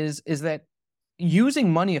part of it is that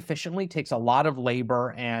using money efficiently takes a lot of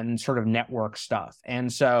labor and sort of network stuff.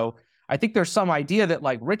 And so I think there's some idea that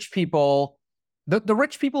like rich people, the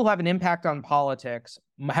rich people who have an impact on politics,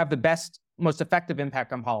 have the best, most effective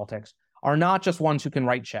impact on politics, are not just ones who can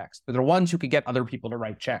write checks, but they're ones who could get other people to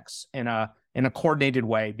write checks in a coordinated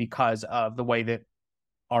way because of the way that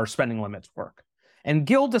our spending limits work. And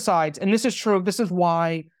Gill decides, and this is true, this is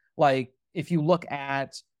why, like, if you look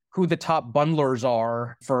at who the top bundlers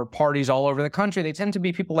are for parties all over the country, they tend to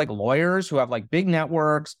be people like lawyers who have like big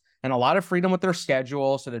networks and a lot of freedom with their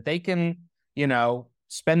schedule so that they can,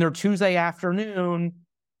 spend their Tuesday afternoon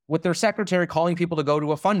with their secretary calling people to go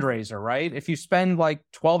to a fundraiser, right? If you spend like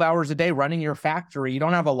 12 hours a day running your factory, you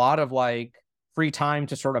don't have a lot of like free time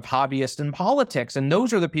to sort of hobbyist in politics. And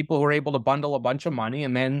those are the people who are able to bundle a bunch of money,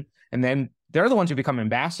 and then they're the ones who become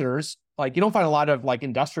ambassadors. Like, you don't find a lot of like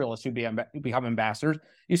industrialists who become ambassadors.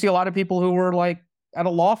 You see a lot of people who were like at a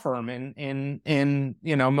law firm in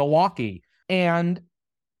Milwaukee. And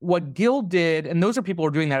what Gill did, and those are people who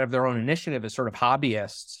are doing that of their own initiative as sort of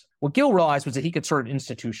hobbyists. What Gill realized was that he could sort of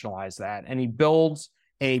institutionalize that, and he builds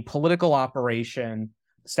a political operation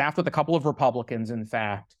staffed with a couple of Republicans, in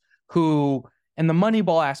fact, who, and the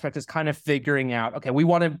Moneyball aspect is kind of figuring out, okay, we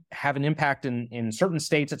want to have an impact in certain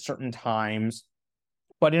states at certain times.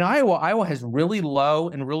 But in Iowa has really low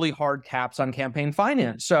and really hard caps on campaign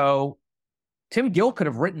finance. So Tim Gill could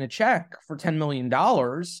have written a check for $10 million,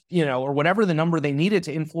 or whatever the number they needed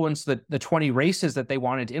to influence the 20 races that they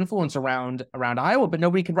wanted to influence around Iowa, but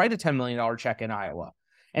nobody could write a $10 million check in Iowa.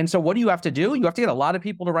 And so what do you have to do? You have to get a lot of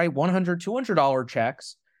people to write $100, $200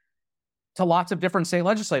 checks to lots of different state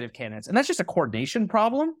legislative candidates. And that's just a coordination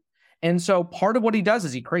problem. And so part of what he does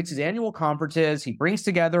is he creates his annual conferences. He brings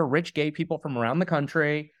together rich gay people from around the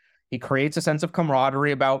country. He creates a sense of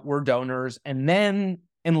camaraderie about we're donors, and then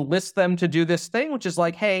enlist them to do this thing, which is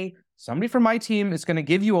like, hey, somebody from my team is going to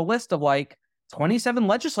give you a list of like 27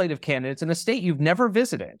 legislative candidates in a state you've never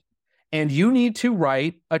visited. And you need to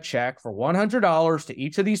write a check for $100 to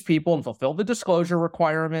each of these people and fulfill the disclosure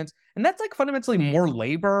requirements. And that's like fundamentally more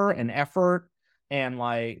labor and effort and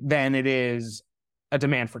like than it is a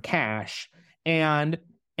demand for cash. And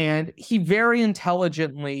he very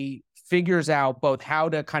intelligently figures out both how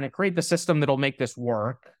to kind of create the system that'll make this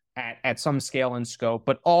work at some scale and scope,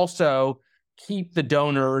 but also keep the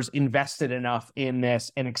donors invested enough in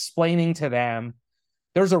this and explaining to them,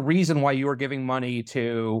 there's a reason why you are giving money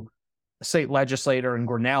to a state legislator in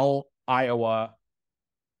Grinnell, Iowa,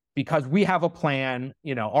 because we have a plan.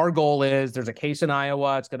 Our goal is there's a case in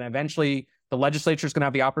Iowa. It's going to eventually, the legislature is going to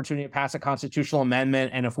have the opportunity to pass a constitutional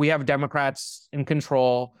amendment. And if we have Democrats in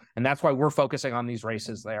control, and that's why we're focusing on these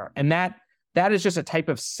races there. And that is just a type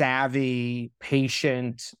of savvy,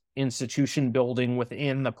 patient institution building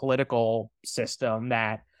within the political system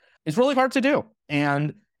that is really hard to do.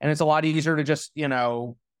 And it's a lot easier to just,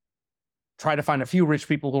 try to find a few rich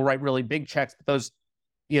people who write really big checks. But those,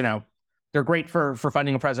 they're great for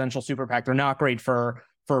funding a presidential super PAC. They're not great for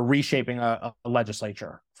reshaping a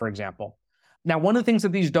legislature, for example. Now, one of the things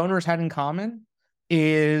that these donors had in common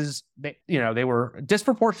is they were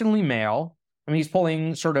disproportionately male. I mean, he's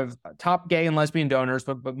pulling sort of top gay and lesbian donors,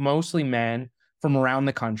 but mostly men from around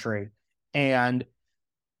the country. And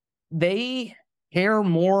they care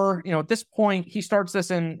more, at this point, he starts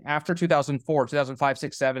this in after 2004, 2005,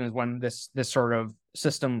 6, 7 is when this sort of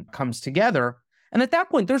system comes together. And at that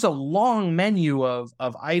point, there's a long menu of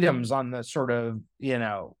items on the sort of,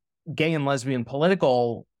 gay and lesbian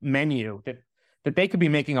political menu that they could be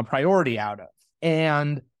making a priority out of.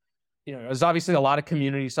 And, there's obviously a lot of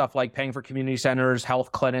community stuff like paying for community centers,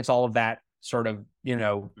 health clinics, all of that sort of,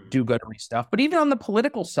 do-goodery stuff. But even on the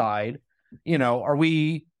political side, are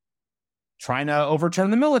we trying to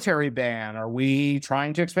overturn the military ban? Are we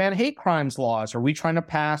trying to expand hate crimes laws? Are we trying to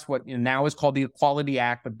pass what now is called the Equality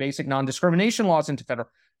Act, but basic non-discrimination laws into federal?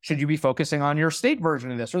 Should you be focusing on your state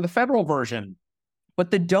version of this or the federal version?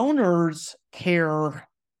 But the donors care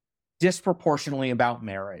disproportionately about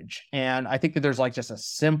marriage. And I think that there's like just a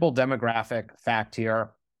simple demographic fact here.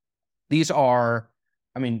 These are,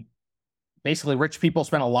 basically rich people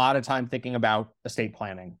spend a lot of time thinking about estate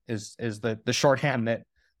planning is the shorthand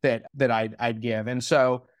that I'd give. And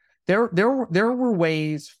so there were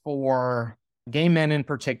ways for gay men in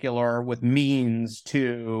particular with means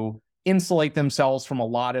to insulate themselves from a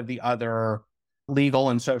lot of the other legal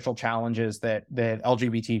and social challenges that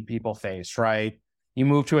LGBT people face, right? You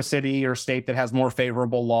move to a city or state that has more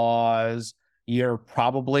favorable laws. You're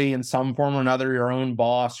probably in some form or another your own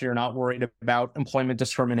boss. You're not worried about employment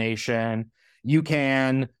discrimination. You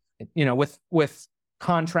can, with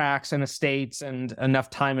contracts and estates and enough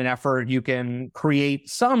time and effort, you can create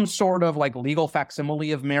some sort of like legal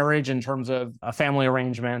facsimile of marriage in terms of a family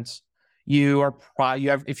arrangement.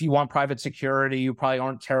 If you want private security, you probably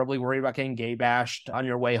aren't terribly worried about getting gay bashed on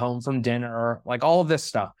your way home from dinner, like all of this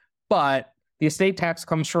stuff. But the estate tax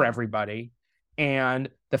comes for everybody. And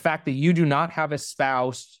the fact that you do not have a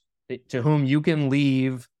spouse to whom you can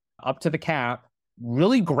leave up to the cap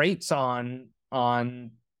really grates on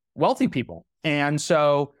wealthy people. And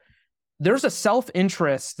so there's a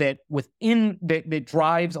self-interest that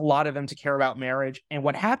drives a lot of them to care about marriage. And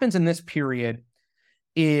what happens in this period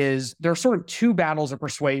is there are sort of two battles of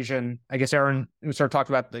persuasion. I guess Aaron sort of talked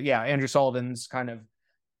about Andrew Sullivan's kind of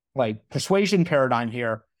like persuasion paradigm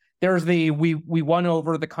here. There's the we won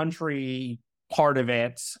over the country part of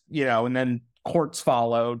it, and then courts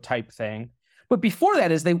followed type thing. But before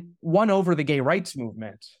that is they won over the gay rights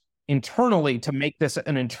movement internally to make this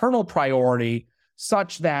an internal priority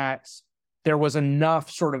such that there was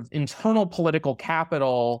enough sort of internal political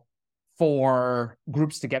capital for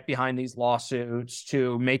groups to get behind these lawsuits,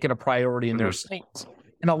 to make it a priority in their states.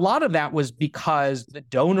 And a lot of that was because the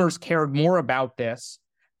donors cared more about this,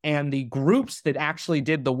 and the groups that actually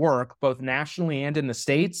did the work, both nationally and in the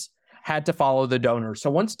states, had to follow the donors. So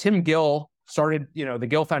once Tim Gill started, the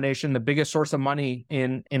Gill Foundation, the biggest source of money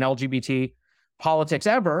in LGBT politics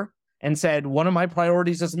ever, and said, one of my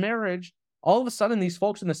priorities is marriage, all of a sudden these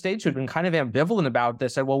folks in the states who had been kind of ambivalent about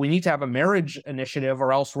this said, well, we need to have a marriage initiative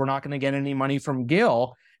or else we're not going to get any money from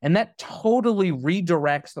Gill. And that totally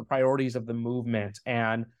redirects the priorities of the movement.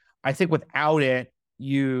 And I think without it,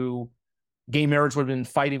 gay marriage would have been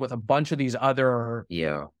fighting with a bunch of these other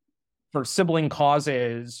for sibling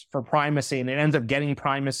causes for primacy, and it ends up getting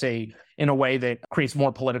primacy in a way that creates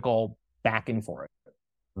more political backing for it.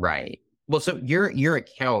 Right. Well, so your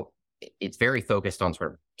account, it's very focused on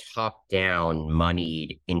sort of top-down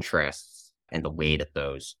moneyed interests and the way that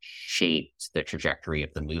those shaped the trajectory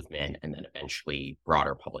of the movement and then eventually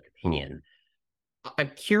broader public opinion.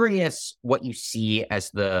 I'm curious what you see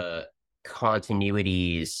as the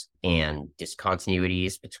continuities and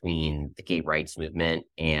discontinuities between the gay rights movement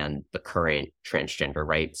and the current transgender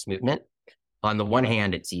rights movement. On the one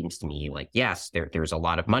hand, it seems to me like, yes, there's a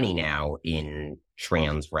lot of money now in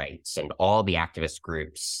trans rights, and all the activist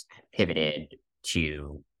groups pivoted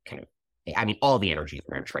to all the energies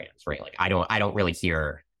around trans, right? Like I don't really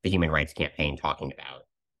hear the Human Rights Campaign talking about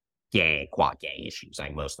gay, quad gay issues. I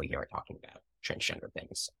mostly hear it talking about transgender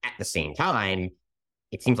things. At the same time,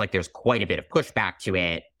 it seems like there's quite a bit of pushback to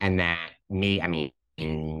it, and that maybe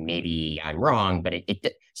I'm wrong, but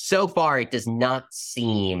it so far it does not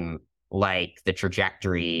seem like the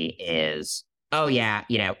trajectory is, oh yeah,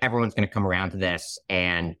 everyone's going to come around to this,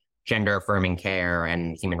 and gender affirming care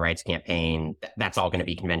and Human Rights Campaign, that's all going to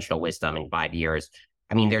be conventional wisdom in 5 years.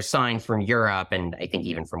 I mean, there's signs from Europe and I think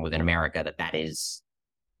even from within America that is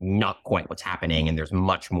not quite what's happening, and there's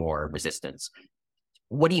much more resistance.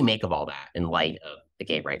 What do you make of all that in light of the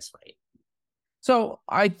gay rights fight? So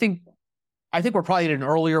I think we're probably at an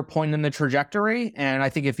earlier point in the trajectory, and I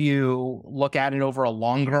think if you look at it over a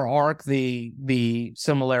longer arc, the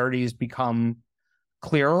similarities become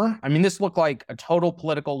clearer. I mean, this looked like a total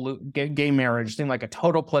political gay marriage seemed like a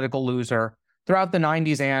total political loser throughout the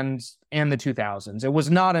 90s and the 2000s. It was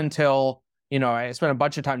not until I spent a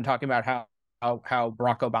bunch of time talking about how how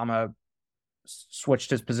Barack Obama switched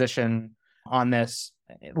his position on this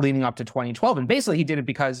leading up to 2012. And basically he did it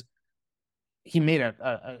because he made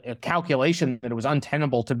a calculation that it was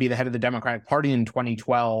untenable to be the head of the Democratic Party in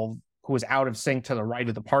 2012, who was out of sync to the right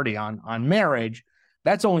of the party on marriage.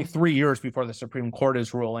 That's only 3 years before the Supreme Court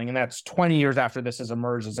is ruling, and that's 20 years after this has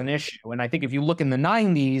emerged as an issue. And I think if you look in the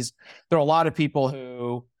 90s, there are a lot of people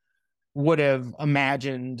who would have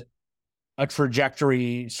imagined a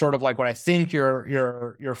trajectory sort of like what I think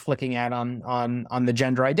you're flicking at on the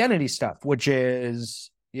gender identity stuff, which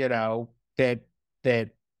is, that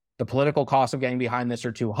the political costs of getting behind this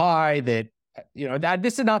are too high, that that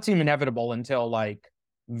this did not seem inevitable until like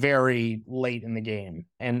very late in the game.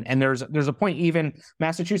 And there's a point, even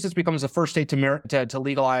Massachusetts becomes the first state to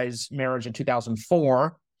legalize marriage in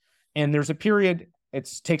 2004. And there's a period, it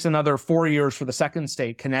takes another 4 years for the second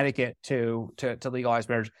state, Connecticut, to legalize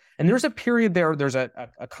marriage. And there's a period there's a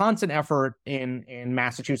constant effort in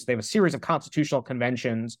Massachusetts. They have a series of constitutional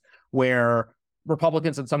conventions where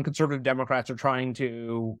Republicans and some conservative Democrats are trying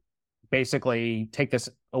to basically take this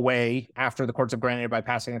away after the courts have granted it by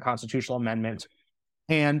passing a constitutional amendment.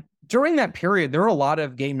 And during that period, there are a lot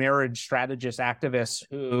of gay marriage strategist activists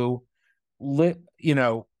who,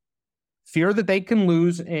 fear that they can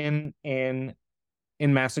lose in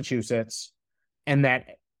Massachusetts, and that,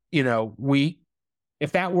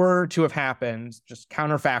 if that were to have happened, just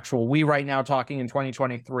counterfactual, we right now talking in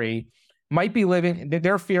 2023 might be living,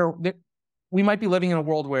 their fear that we might be living in a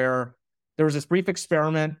world where there was this brief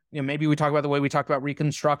experiment. Maybe we talk about the way we talked about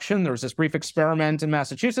Reconstruction. There was this brief experiment in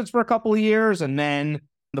Massachusetts for a couple of years, and then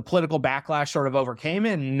the political backlash sort of overcame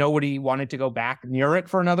it, and nobody wanted to go back near it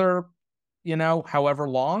for another, however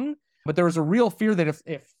long. But there was a real fear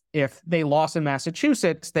that if they lost in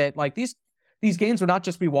Massachusetts, that like these gains would not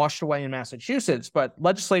just be washed away in Massachusetts, but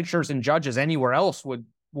legislatures and judges anywhere else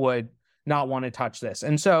would not want to touch this.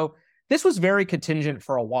 And so this was very contingent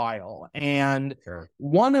for a while. And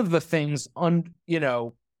one of the things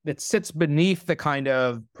that sits beneath the kind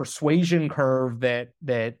of persuasion curve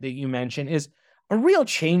that you mentioned is a real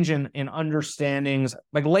change in understandings,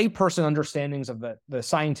 like layperson understandings of the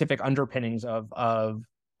scientific underpinnings of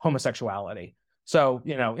homosexuality. So,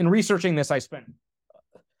 in researching this,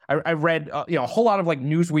 I read a whole lot of like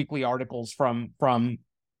Newsweekly articles from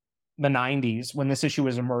the 90s when this issue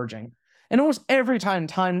was emerging. And almost every time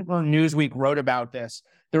or Newsweek wrote about this,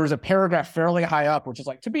 there was a paragraph fairly high up, which is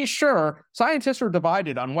like, to be sure, scientists are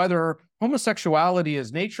divided on whether homosexuality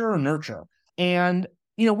is nature or nurture. And,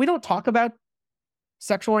 we don't talk about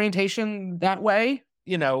sexual orientation that way.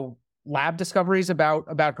 Lab discoveries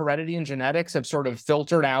about heredity and genetics have sort of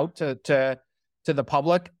filtered out to the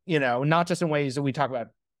public, not just in ways that we talk about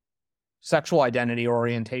sexual identity or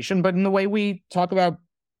orientation, but in the way we talk about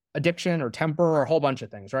addiction or temper or a whole bunch of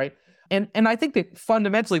things, right? And I think that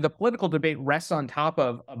fundamentally the political debate rests on top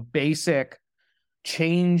of a basic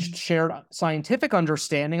changed shared scientific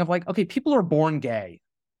understanding of like, okay, people are born gay.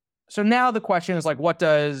 So now the question is like, what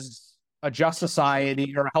does a just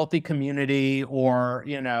society or a healthy community or,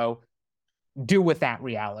 do with that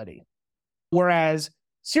reality? Whereas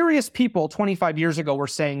serious people 25 years ago were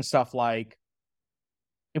saying stuff like,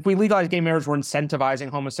 if we legalize gay marriage, we're incentivizing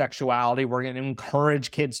homosexuality. We're going to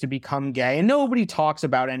encourage kids to become gay. And nobody talks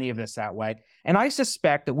about any of this that way. And I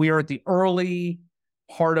suspect that we are at the early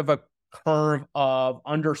part of a curve of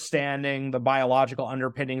understanding the biological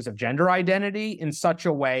underpinnings of gender identity in such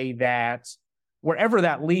a way that wherever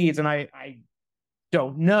that leads, and I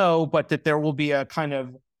don't know, but that there will be a kind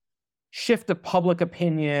of shift of public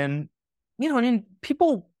opinion.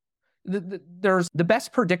 People, there's the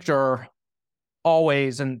best predictor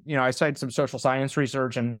always, and I cite some social science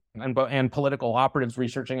research and political operatives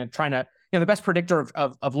researching and trying to, the best predictor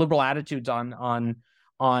of liberal attitudes on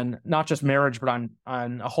not just marriage, but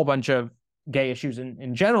on a whole bunch of gay issues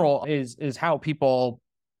in general is how people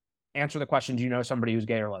answer the question, do you know somebody who's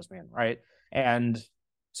gay or lesbian, right? And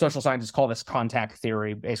social scientists call this contact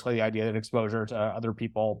theory, basically the idea that exposure to other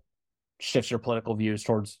people shifts your political views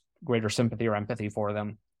towards greater sympathy or empathy for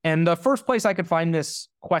them. And the first place I could find this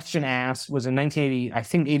question asked was in 1980, I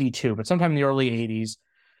think 82, but sometime in the early 80s.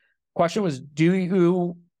 Question was, do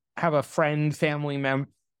you have a friend,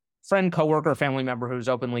 coworker, family member who's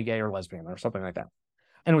openly gay or lesbian or something like that?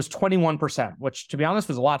 And it was 21%, which to be honest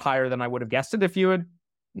was a lot higher than I would have guessed it if you had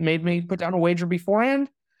made me put down a wager beforehand.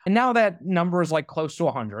 And now that number is like close to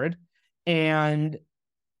 100. And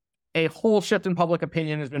a whole shift in public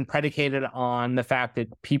opinion has been predicated on the fact that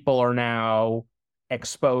people are now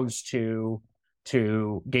exposed to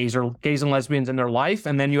gays and lesbians in their life.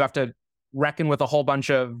 And then you have to reckon with a whole bunch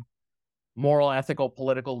of moral, ethical,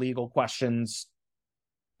 political, legal questions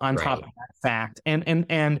on top of that fact.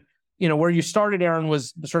 And you know, where you started, Aaron,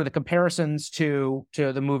 was sort of the comparisons to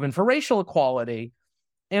the movement for racial equality.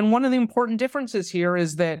 And one of the important differences here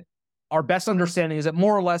is that our best understanding is that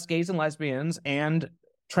more or less gays and lesbians and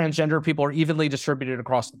transgender people are evenly distributed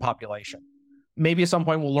across the population. Maybe at some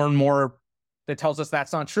point we'll learn more that tells us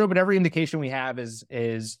that's not true, but every indication we have is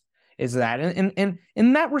that. And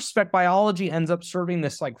in that respect, biology ends up serving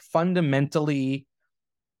this like fundamentally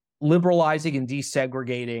liberalizing and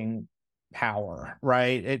desegregating power,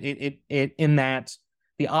 right? It in that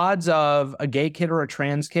the odds of a gay kid or a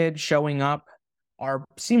trans kid showing up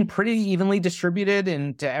seem pretty evenly distributed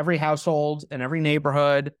into every household and every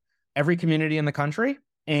neighborhood, every community in the country.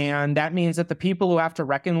 And that means that the people who have to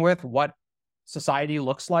reckon with what society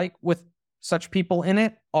looks like with such people in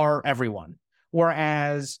it are everyone.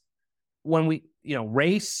 Whereas when we, you know,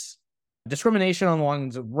 race, discrimination on the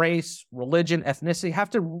lines of race, religion, ethnicity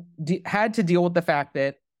had to deal with the fact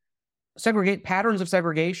that patterns of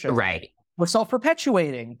segregation were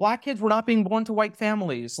self-perpetuating. Black kids were not being born to white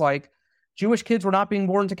families. Like Jewish kids were not being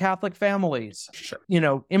born to Catholic families. Sure. You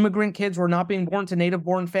know, immigrant kids were not being born to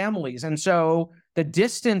native-born families. And so the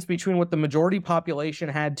distance between what the majority population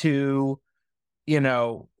had to, you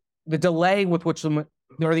know, the delay with which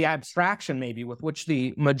or the abstraction maybe with which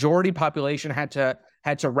the majority population had to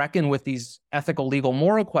reckon with these ethical, legal,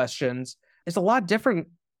 moral questions is a lot different.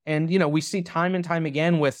 And, you know, we see time and time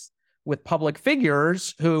again with public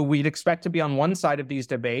figures who we'd expect to be on one side of these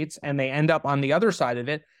debates and they end up on the other side of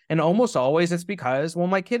it. And almost always it's because, well,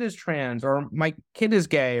 my kid is trans or my kid is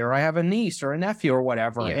gay or I have a niece or a nephew or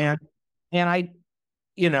whatever. Yeah. And I,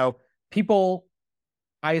 you know,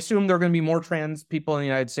 I assume there are going to be more trans people in the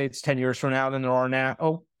United States 10 years from now than there are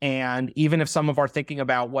now. And even if some of our thinking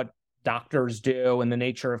about what doctors do and the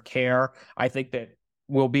nature of care, I think that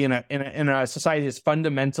we'll be in a society that's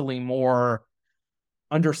fundamentally more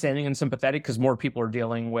understanding and sympathetic because more people are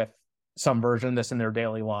dealing with some version of this in their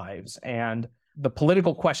daily lives. And the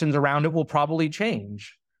political questions around it will probably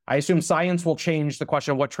change. I assume science will change the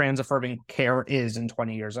question of what trans-affirming care is in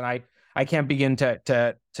 20 years. And I can't begin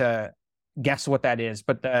to guess what that is,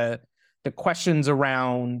 but the questions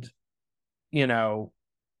around, you know,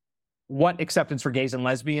 what acceptance for gays and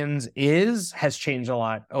lesbians has changed a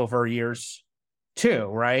lot over years too,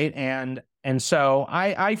 right? And so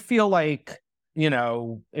I feel like, you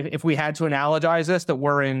know, if we had to analogize this, that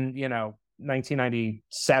we're in, you know,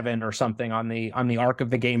 1997 or something on the arc of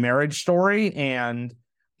the gay marriage story. And,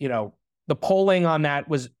 you know, the polling on that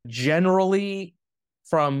was generally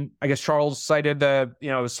from, I guess Charles cited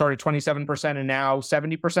it started 27% and now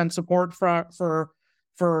 70% support for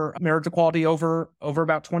marriage equality over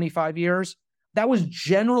about 25 years. That was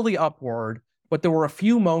generally upward, but there were a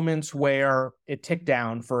few moments where it ticked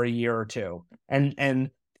down for a year or two. And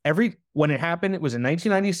when it happened, it was in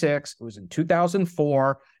 1996, it was in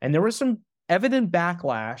 2004, and there was some evident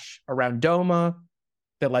backlash around DOMA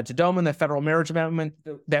that led to DOMA and the federal marriage amendment,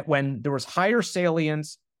 that when there was higher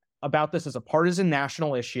salience about this as a partisan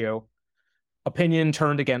national issue, opinion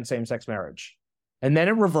turned against same-sex marriage. And then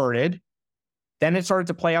it reverted. Then it started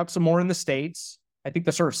to play out some more in the States. I think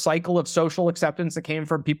the sort of cycle of social acceptance that came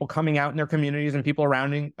from people coming out in their communities and people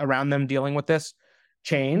around them dealing with this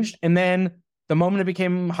changed. And then the moment it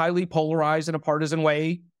became highly polarized in a partisan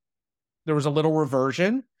way, there was a little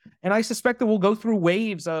reversion. And I suspect that we'll go through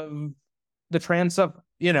waves of the trans stuff.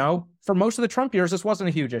 You know, for most of the Trump years, this wasn't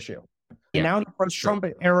a huge issue. And now in the post-Trump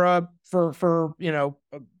era, for you know,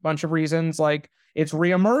 a bunch of reasons, like it's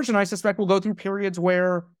reemerged. And I suspect we'll go through periods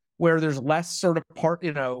where there's less sort of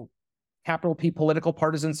capital P political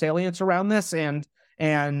partisan salience around this, and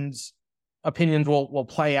opinions will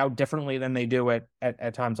play out differently than they do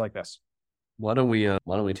at times like this. Why don't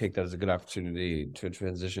we take that as a good opportunity to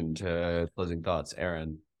transition to closing thoughts?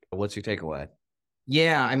 Aaron, what's your takeaway?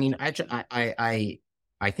 Yeah, I mean,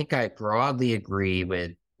 I think I broadly agree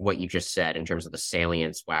with what you just said in terms of the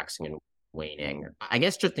salience waxing and waning. I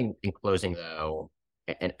guess just in closing though,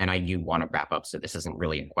 and I do want to wrap up, so this isn't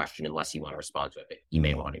really a question unless you want to respond to it, but you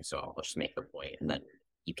may want to, so I'll just make the point and then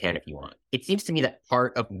you can if you want. It seems to me that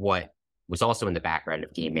part of what was also in the background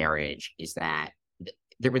of gay marriage is that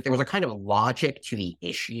there was a kind of logic to the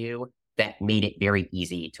issue that made it very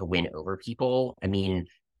easy to win over people. I mean,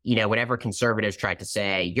 you know, whenever conservatives tried to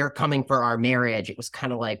say, you're coming for our marriage, it was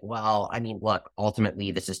kind of like, well, I mean, look,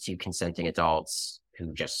 ultimately this is two consenting adults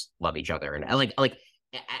who just love each other. And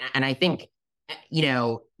and I think, you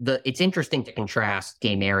know, it's interesting to contrast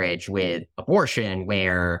gay marriage with abortion,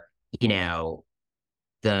 where, you know,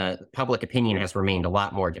 the public opinion has remained a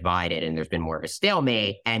lot more divided and there's been more of a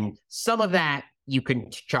stalemate. And some of that you can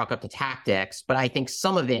chalk up to tactics, but I think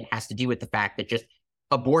some of it has to do with the fact that just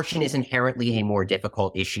abortion is inherently a more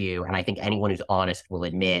difficult issue. And I think anyone who's honest will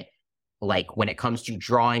admit, like, when it comes to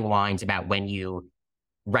drawing lines about when you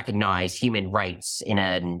recognize human rights in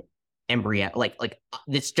an embryo, like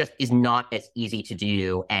this just is not as easy to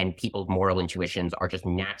do. And people's moral intuitions are just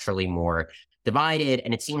naturally more divided.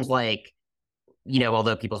 And it seems like,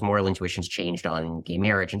 although people's moral intuitions changed on gay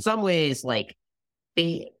marriage in some ways, like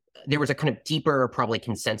there was a kind of deeper, probably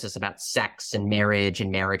consensus about sex and marriage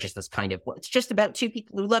is this kind of, well, it's just about two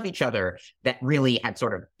people who love each other, that really had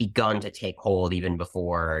sort of begun to take hold even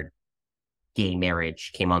before gay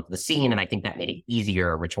marriage came onto the scene. And I think that made it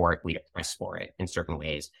easier rhetorically to press for it in certain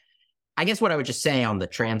ways. I guess what I would just say on the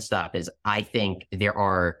trans stuff is I think there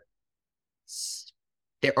are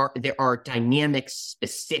dynamics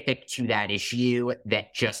specific to that issue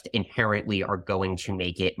that just inherently are going to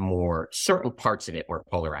make it certain parts of it more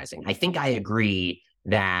polarizing. I think I agree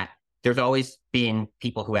that there's always been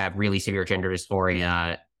people who have really severe gender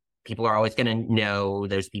dysphoria. People are always going to know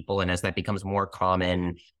those people. And as that becomes more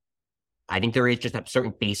common, I think there is just a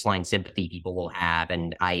certain baseline sympathy people will have.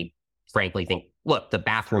 And I frankly think, look, the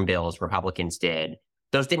bathroom bills Republicans did,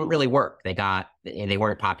 those didn't really work. They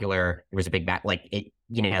weren't popular. There was a big that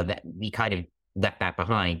we kind of left that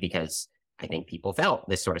behind because I think people felt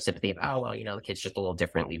this sort of sympathy of, the kid's just a little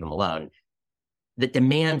different, leave them alone. The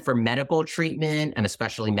demand for medical treatment, and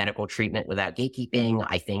especially medical treatment without gatekeeping,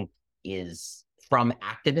 I think from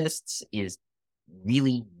activists is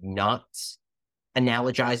really not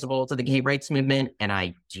analogizable to the gay rights movement. And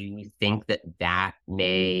I do think that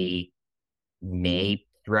may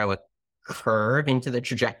throw a curve into the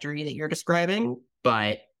trajectory that you're describing,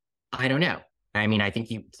 but I don't know. I mean, I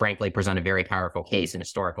think you frankly present a very powerful case in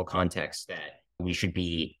historical context that we should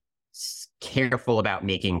be careful about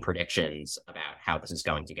making predictions about how this is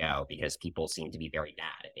going to go, because people seem to be very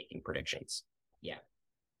bad at making predictions. Yeah.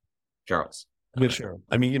 Charles. Yeah, sure.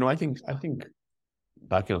 I mean, I think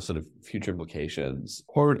back on sort of future implications,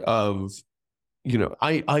 part of,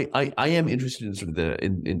 I am interested in sort of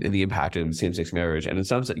in the impact of same-sex marriage. And it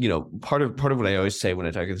sounds like, part of what I always say when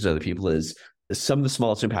I talk to other people is some of the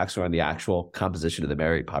smallest impacts are on the actual composition of the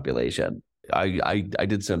married population. I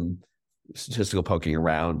did some statistical poking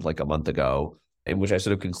around like a month ago, in which I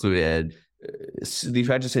sort of concluded the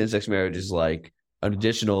effect of same-sex marriage is like an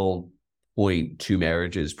additional 0.2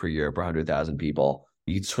 marriages per year per 100,000 people.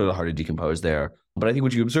 It's sort of hard to decompose there. But I think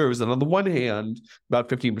what you observe is that on the one hand, about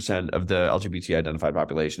 15% of the LGBT identified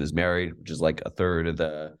population is married, which is like a third of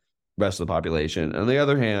the rest of the population. And on the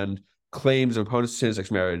other hand, claims of opponents to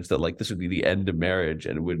same-sex marriage that like this would be the end of marriage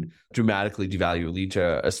and it would dramatically devalue, lead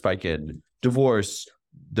to a spike in divorce.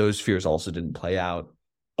 Those fears also didn't play out.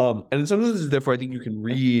 And in some instances, therefore, I think you can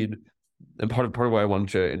read, and part of why I wanted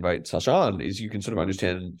to invite Sasha on is you can sort of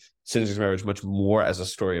understand same-sex marriage much more as a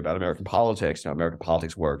story about American politics, how American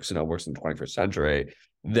politics works, works in the 21st century,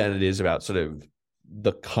 than it is about sort of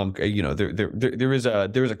the there is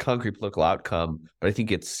a concrete political outcome. But I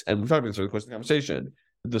think it's, and we've talked about this over the course of the conversation,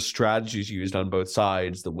 the strategies used on both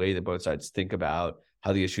sides, the way that both sides think about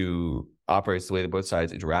how the issue operates, the way that both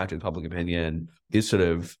sides interact with public opinion is sort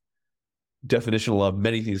of definitional of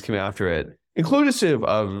many things coming after it, inclusive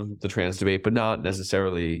of the trans debate, but not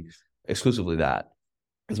necessarily exclusively that.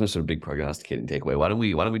 That's my sort of big prognosticating takeaway. Why don't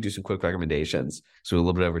we do some quick recommendations? So we're a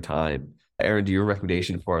little bit over time. Aaron, do your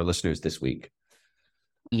recommendation for our listeners this week?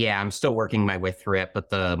 Yeah, I'm still working my way through it, but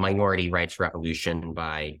the Minority Rights Revolution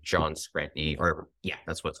by John Scrutiny,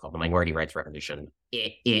 that's what it's called, the Minority Rights Revolution.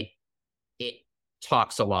 It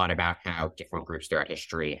talks a lot about how different groups throughout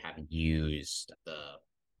history have used the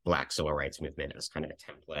Black civil rights movement as kind of a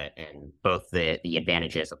template, and both the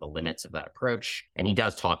advantages and the limits of that approach. And he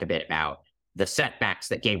does talk a bit about the setbacks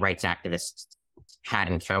that gay rights activists had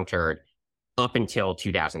encountered up until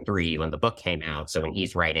 2003 when the book came out. So when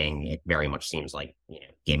he's writing, it very much seems like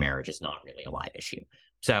gay marriage is not really a live issue.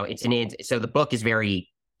 So so the book is very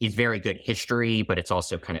good history, but it's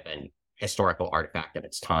also kind of an historical artifact of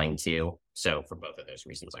its time too. So for both of those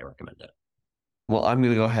reasons, I recommend it. Well, I'm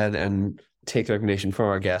going to go ahead and take the recommendation from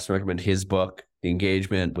our guest and recommend his book, The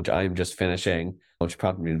Engagement, which I'm just finishing, which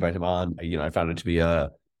prompted me to invite him on. I found it to be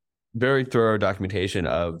a very thorough documentation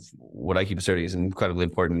of what I keep asserting is an incredibly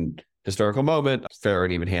important historical moment, fair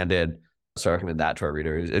and even-handed. So I recommend that to our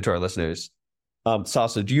readers, to our listeners.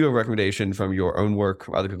 Sasha, do you have a recommendation from your own work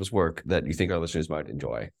or other people's work that you think our listeners might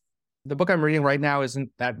enjoy? The book I'm reading right now isn't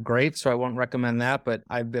that great, so I won't recommend that, but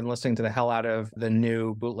I've been listening to the hell out of the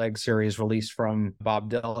new bootleg series released from Bob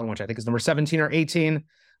Dylan, which I think is number 17 or 18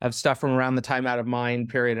 of stuff from around the Time Out of Mind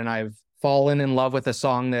period, and I've fallen in love with a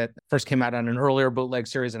song that first came out on an earlier bootleg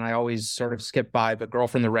series, and I always sort of skip by, but Girl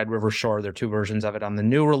from the Red River Shore. There are 2 versions of it on the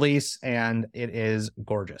new release, and it is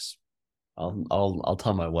gorgeous. I'll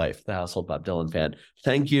tell my wife, the household Bob Dylan fan.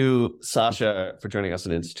 Thank you, Sasha, for joining us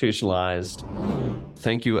on Institutionalized.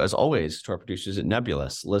 Thank you, as always, to our producers at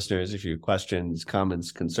Nebulous. Listeners, if you have questions,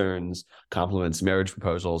 comments, concerns, compliments, marriage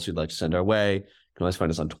proposals you'd like to send our way, you can always find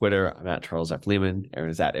us on Twitter. I'm at Charles F. Lehman. Aaron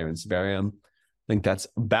is at Aaron Sibarium. I think that's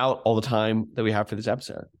about all the time that we have for this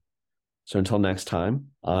episode. So until next time,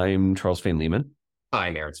 I'm Charles Fain Lehman.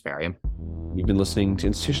 I'm Aaron Sibarium. You've been listening to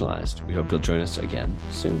Institutionalized. We hope you'll join us again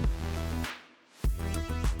soon.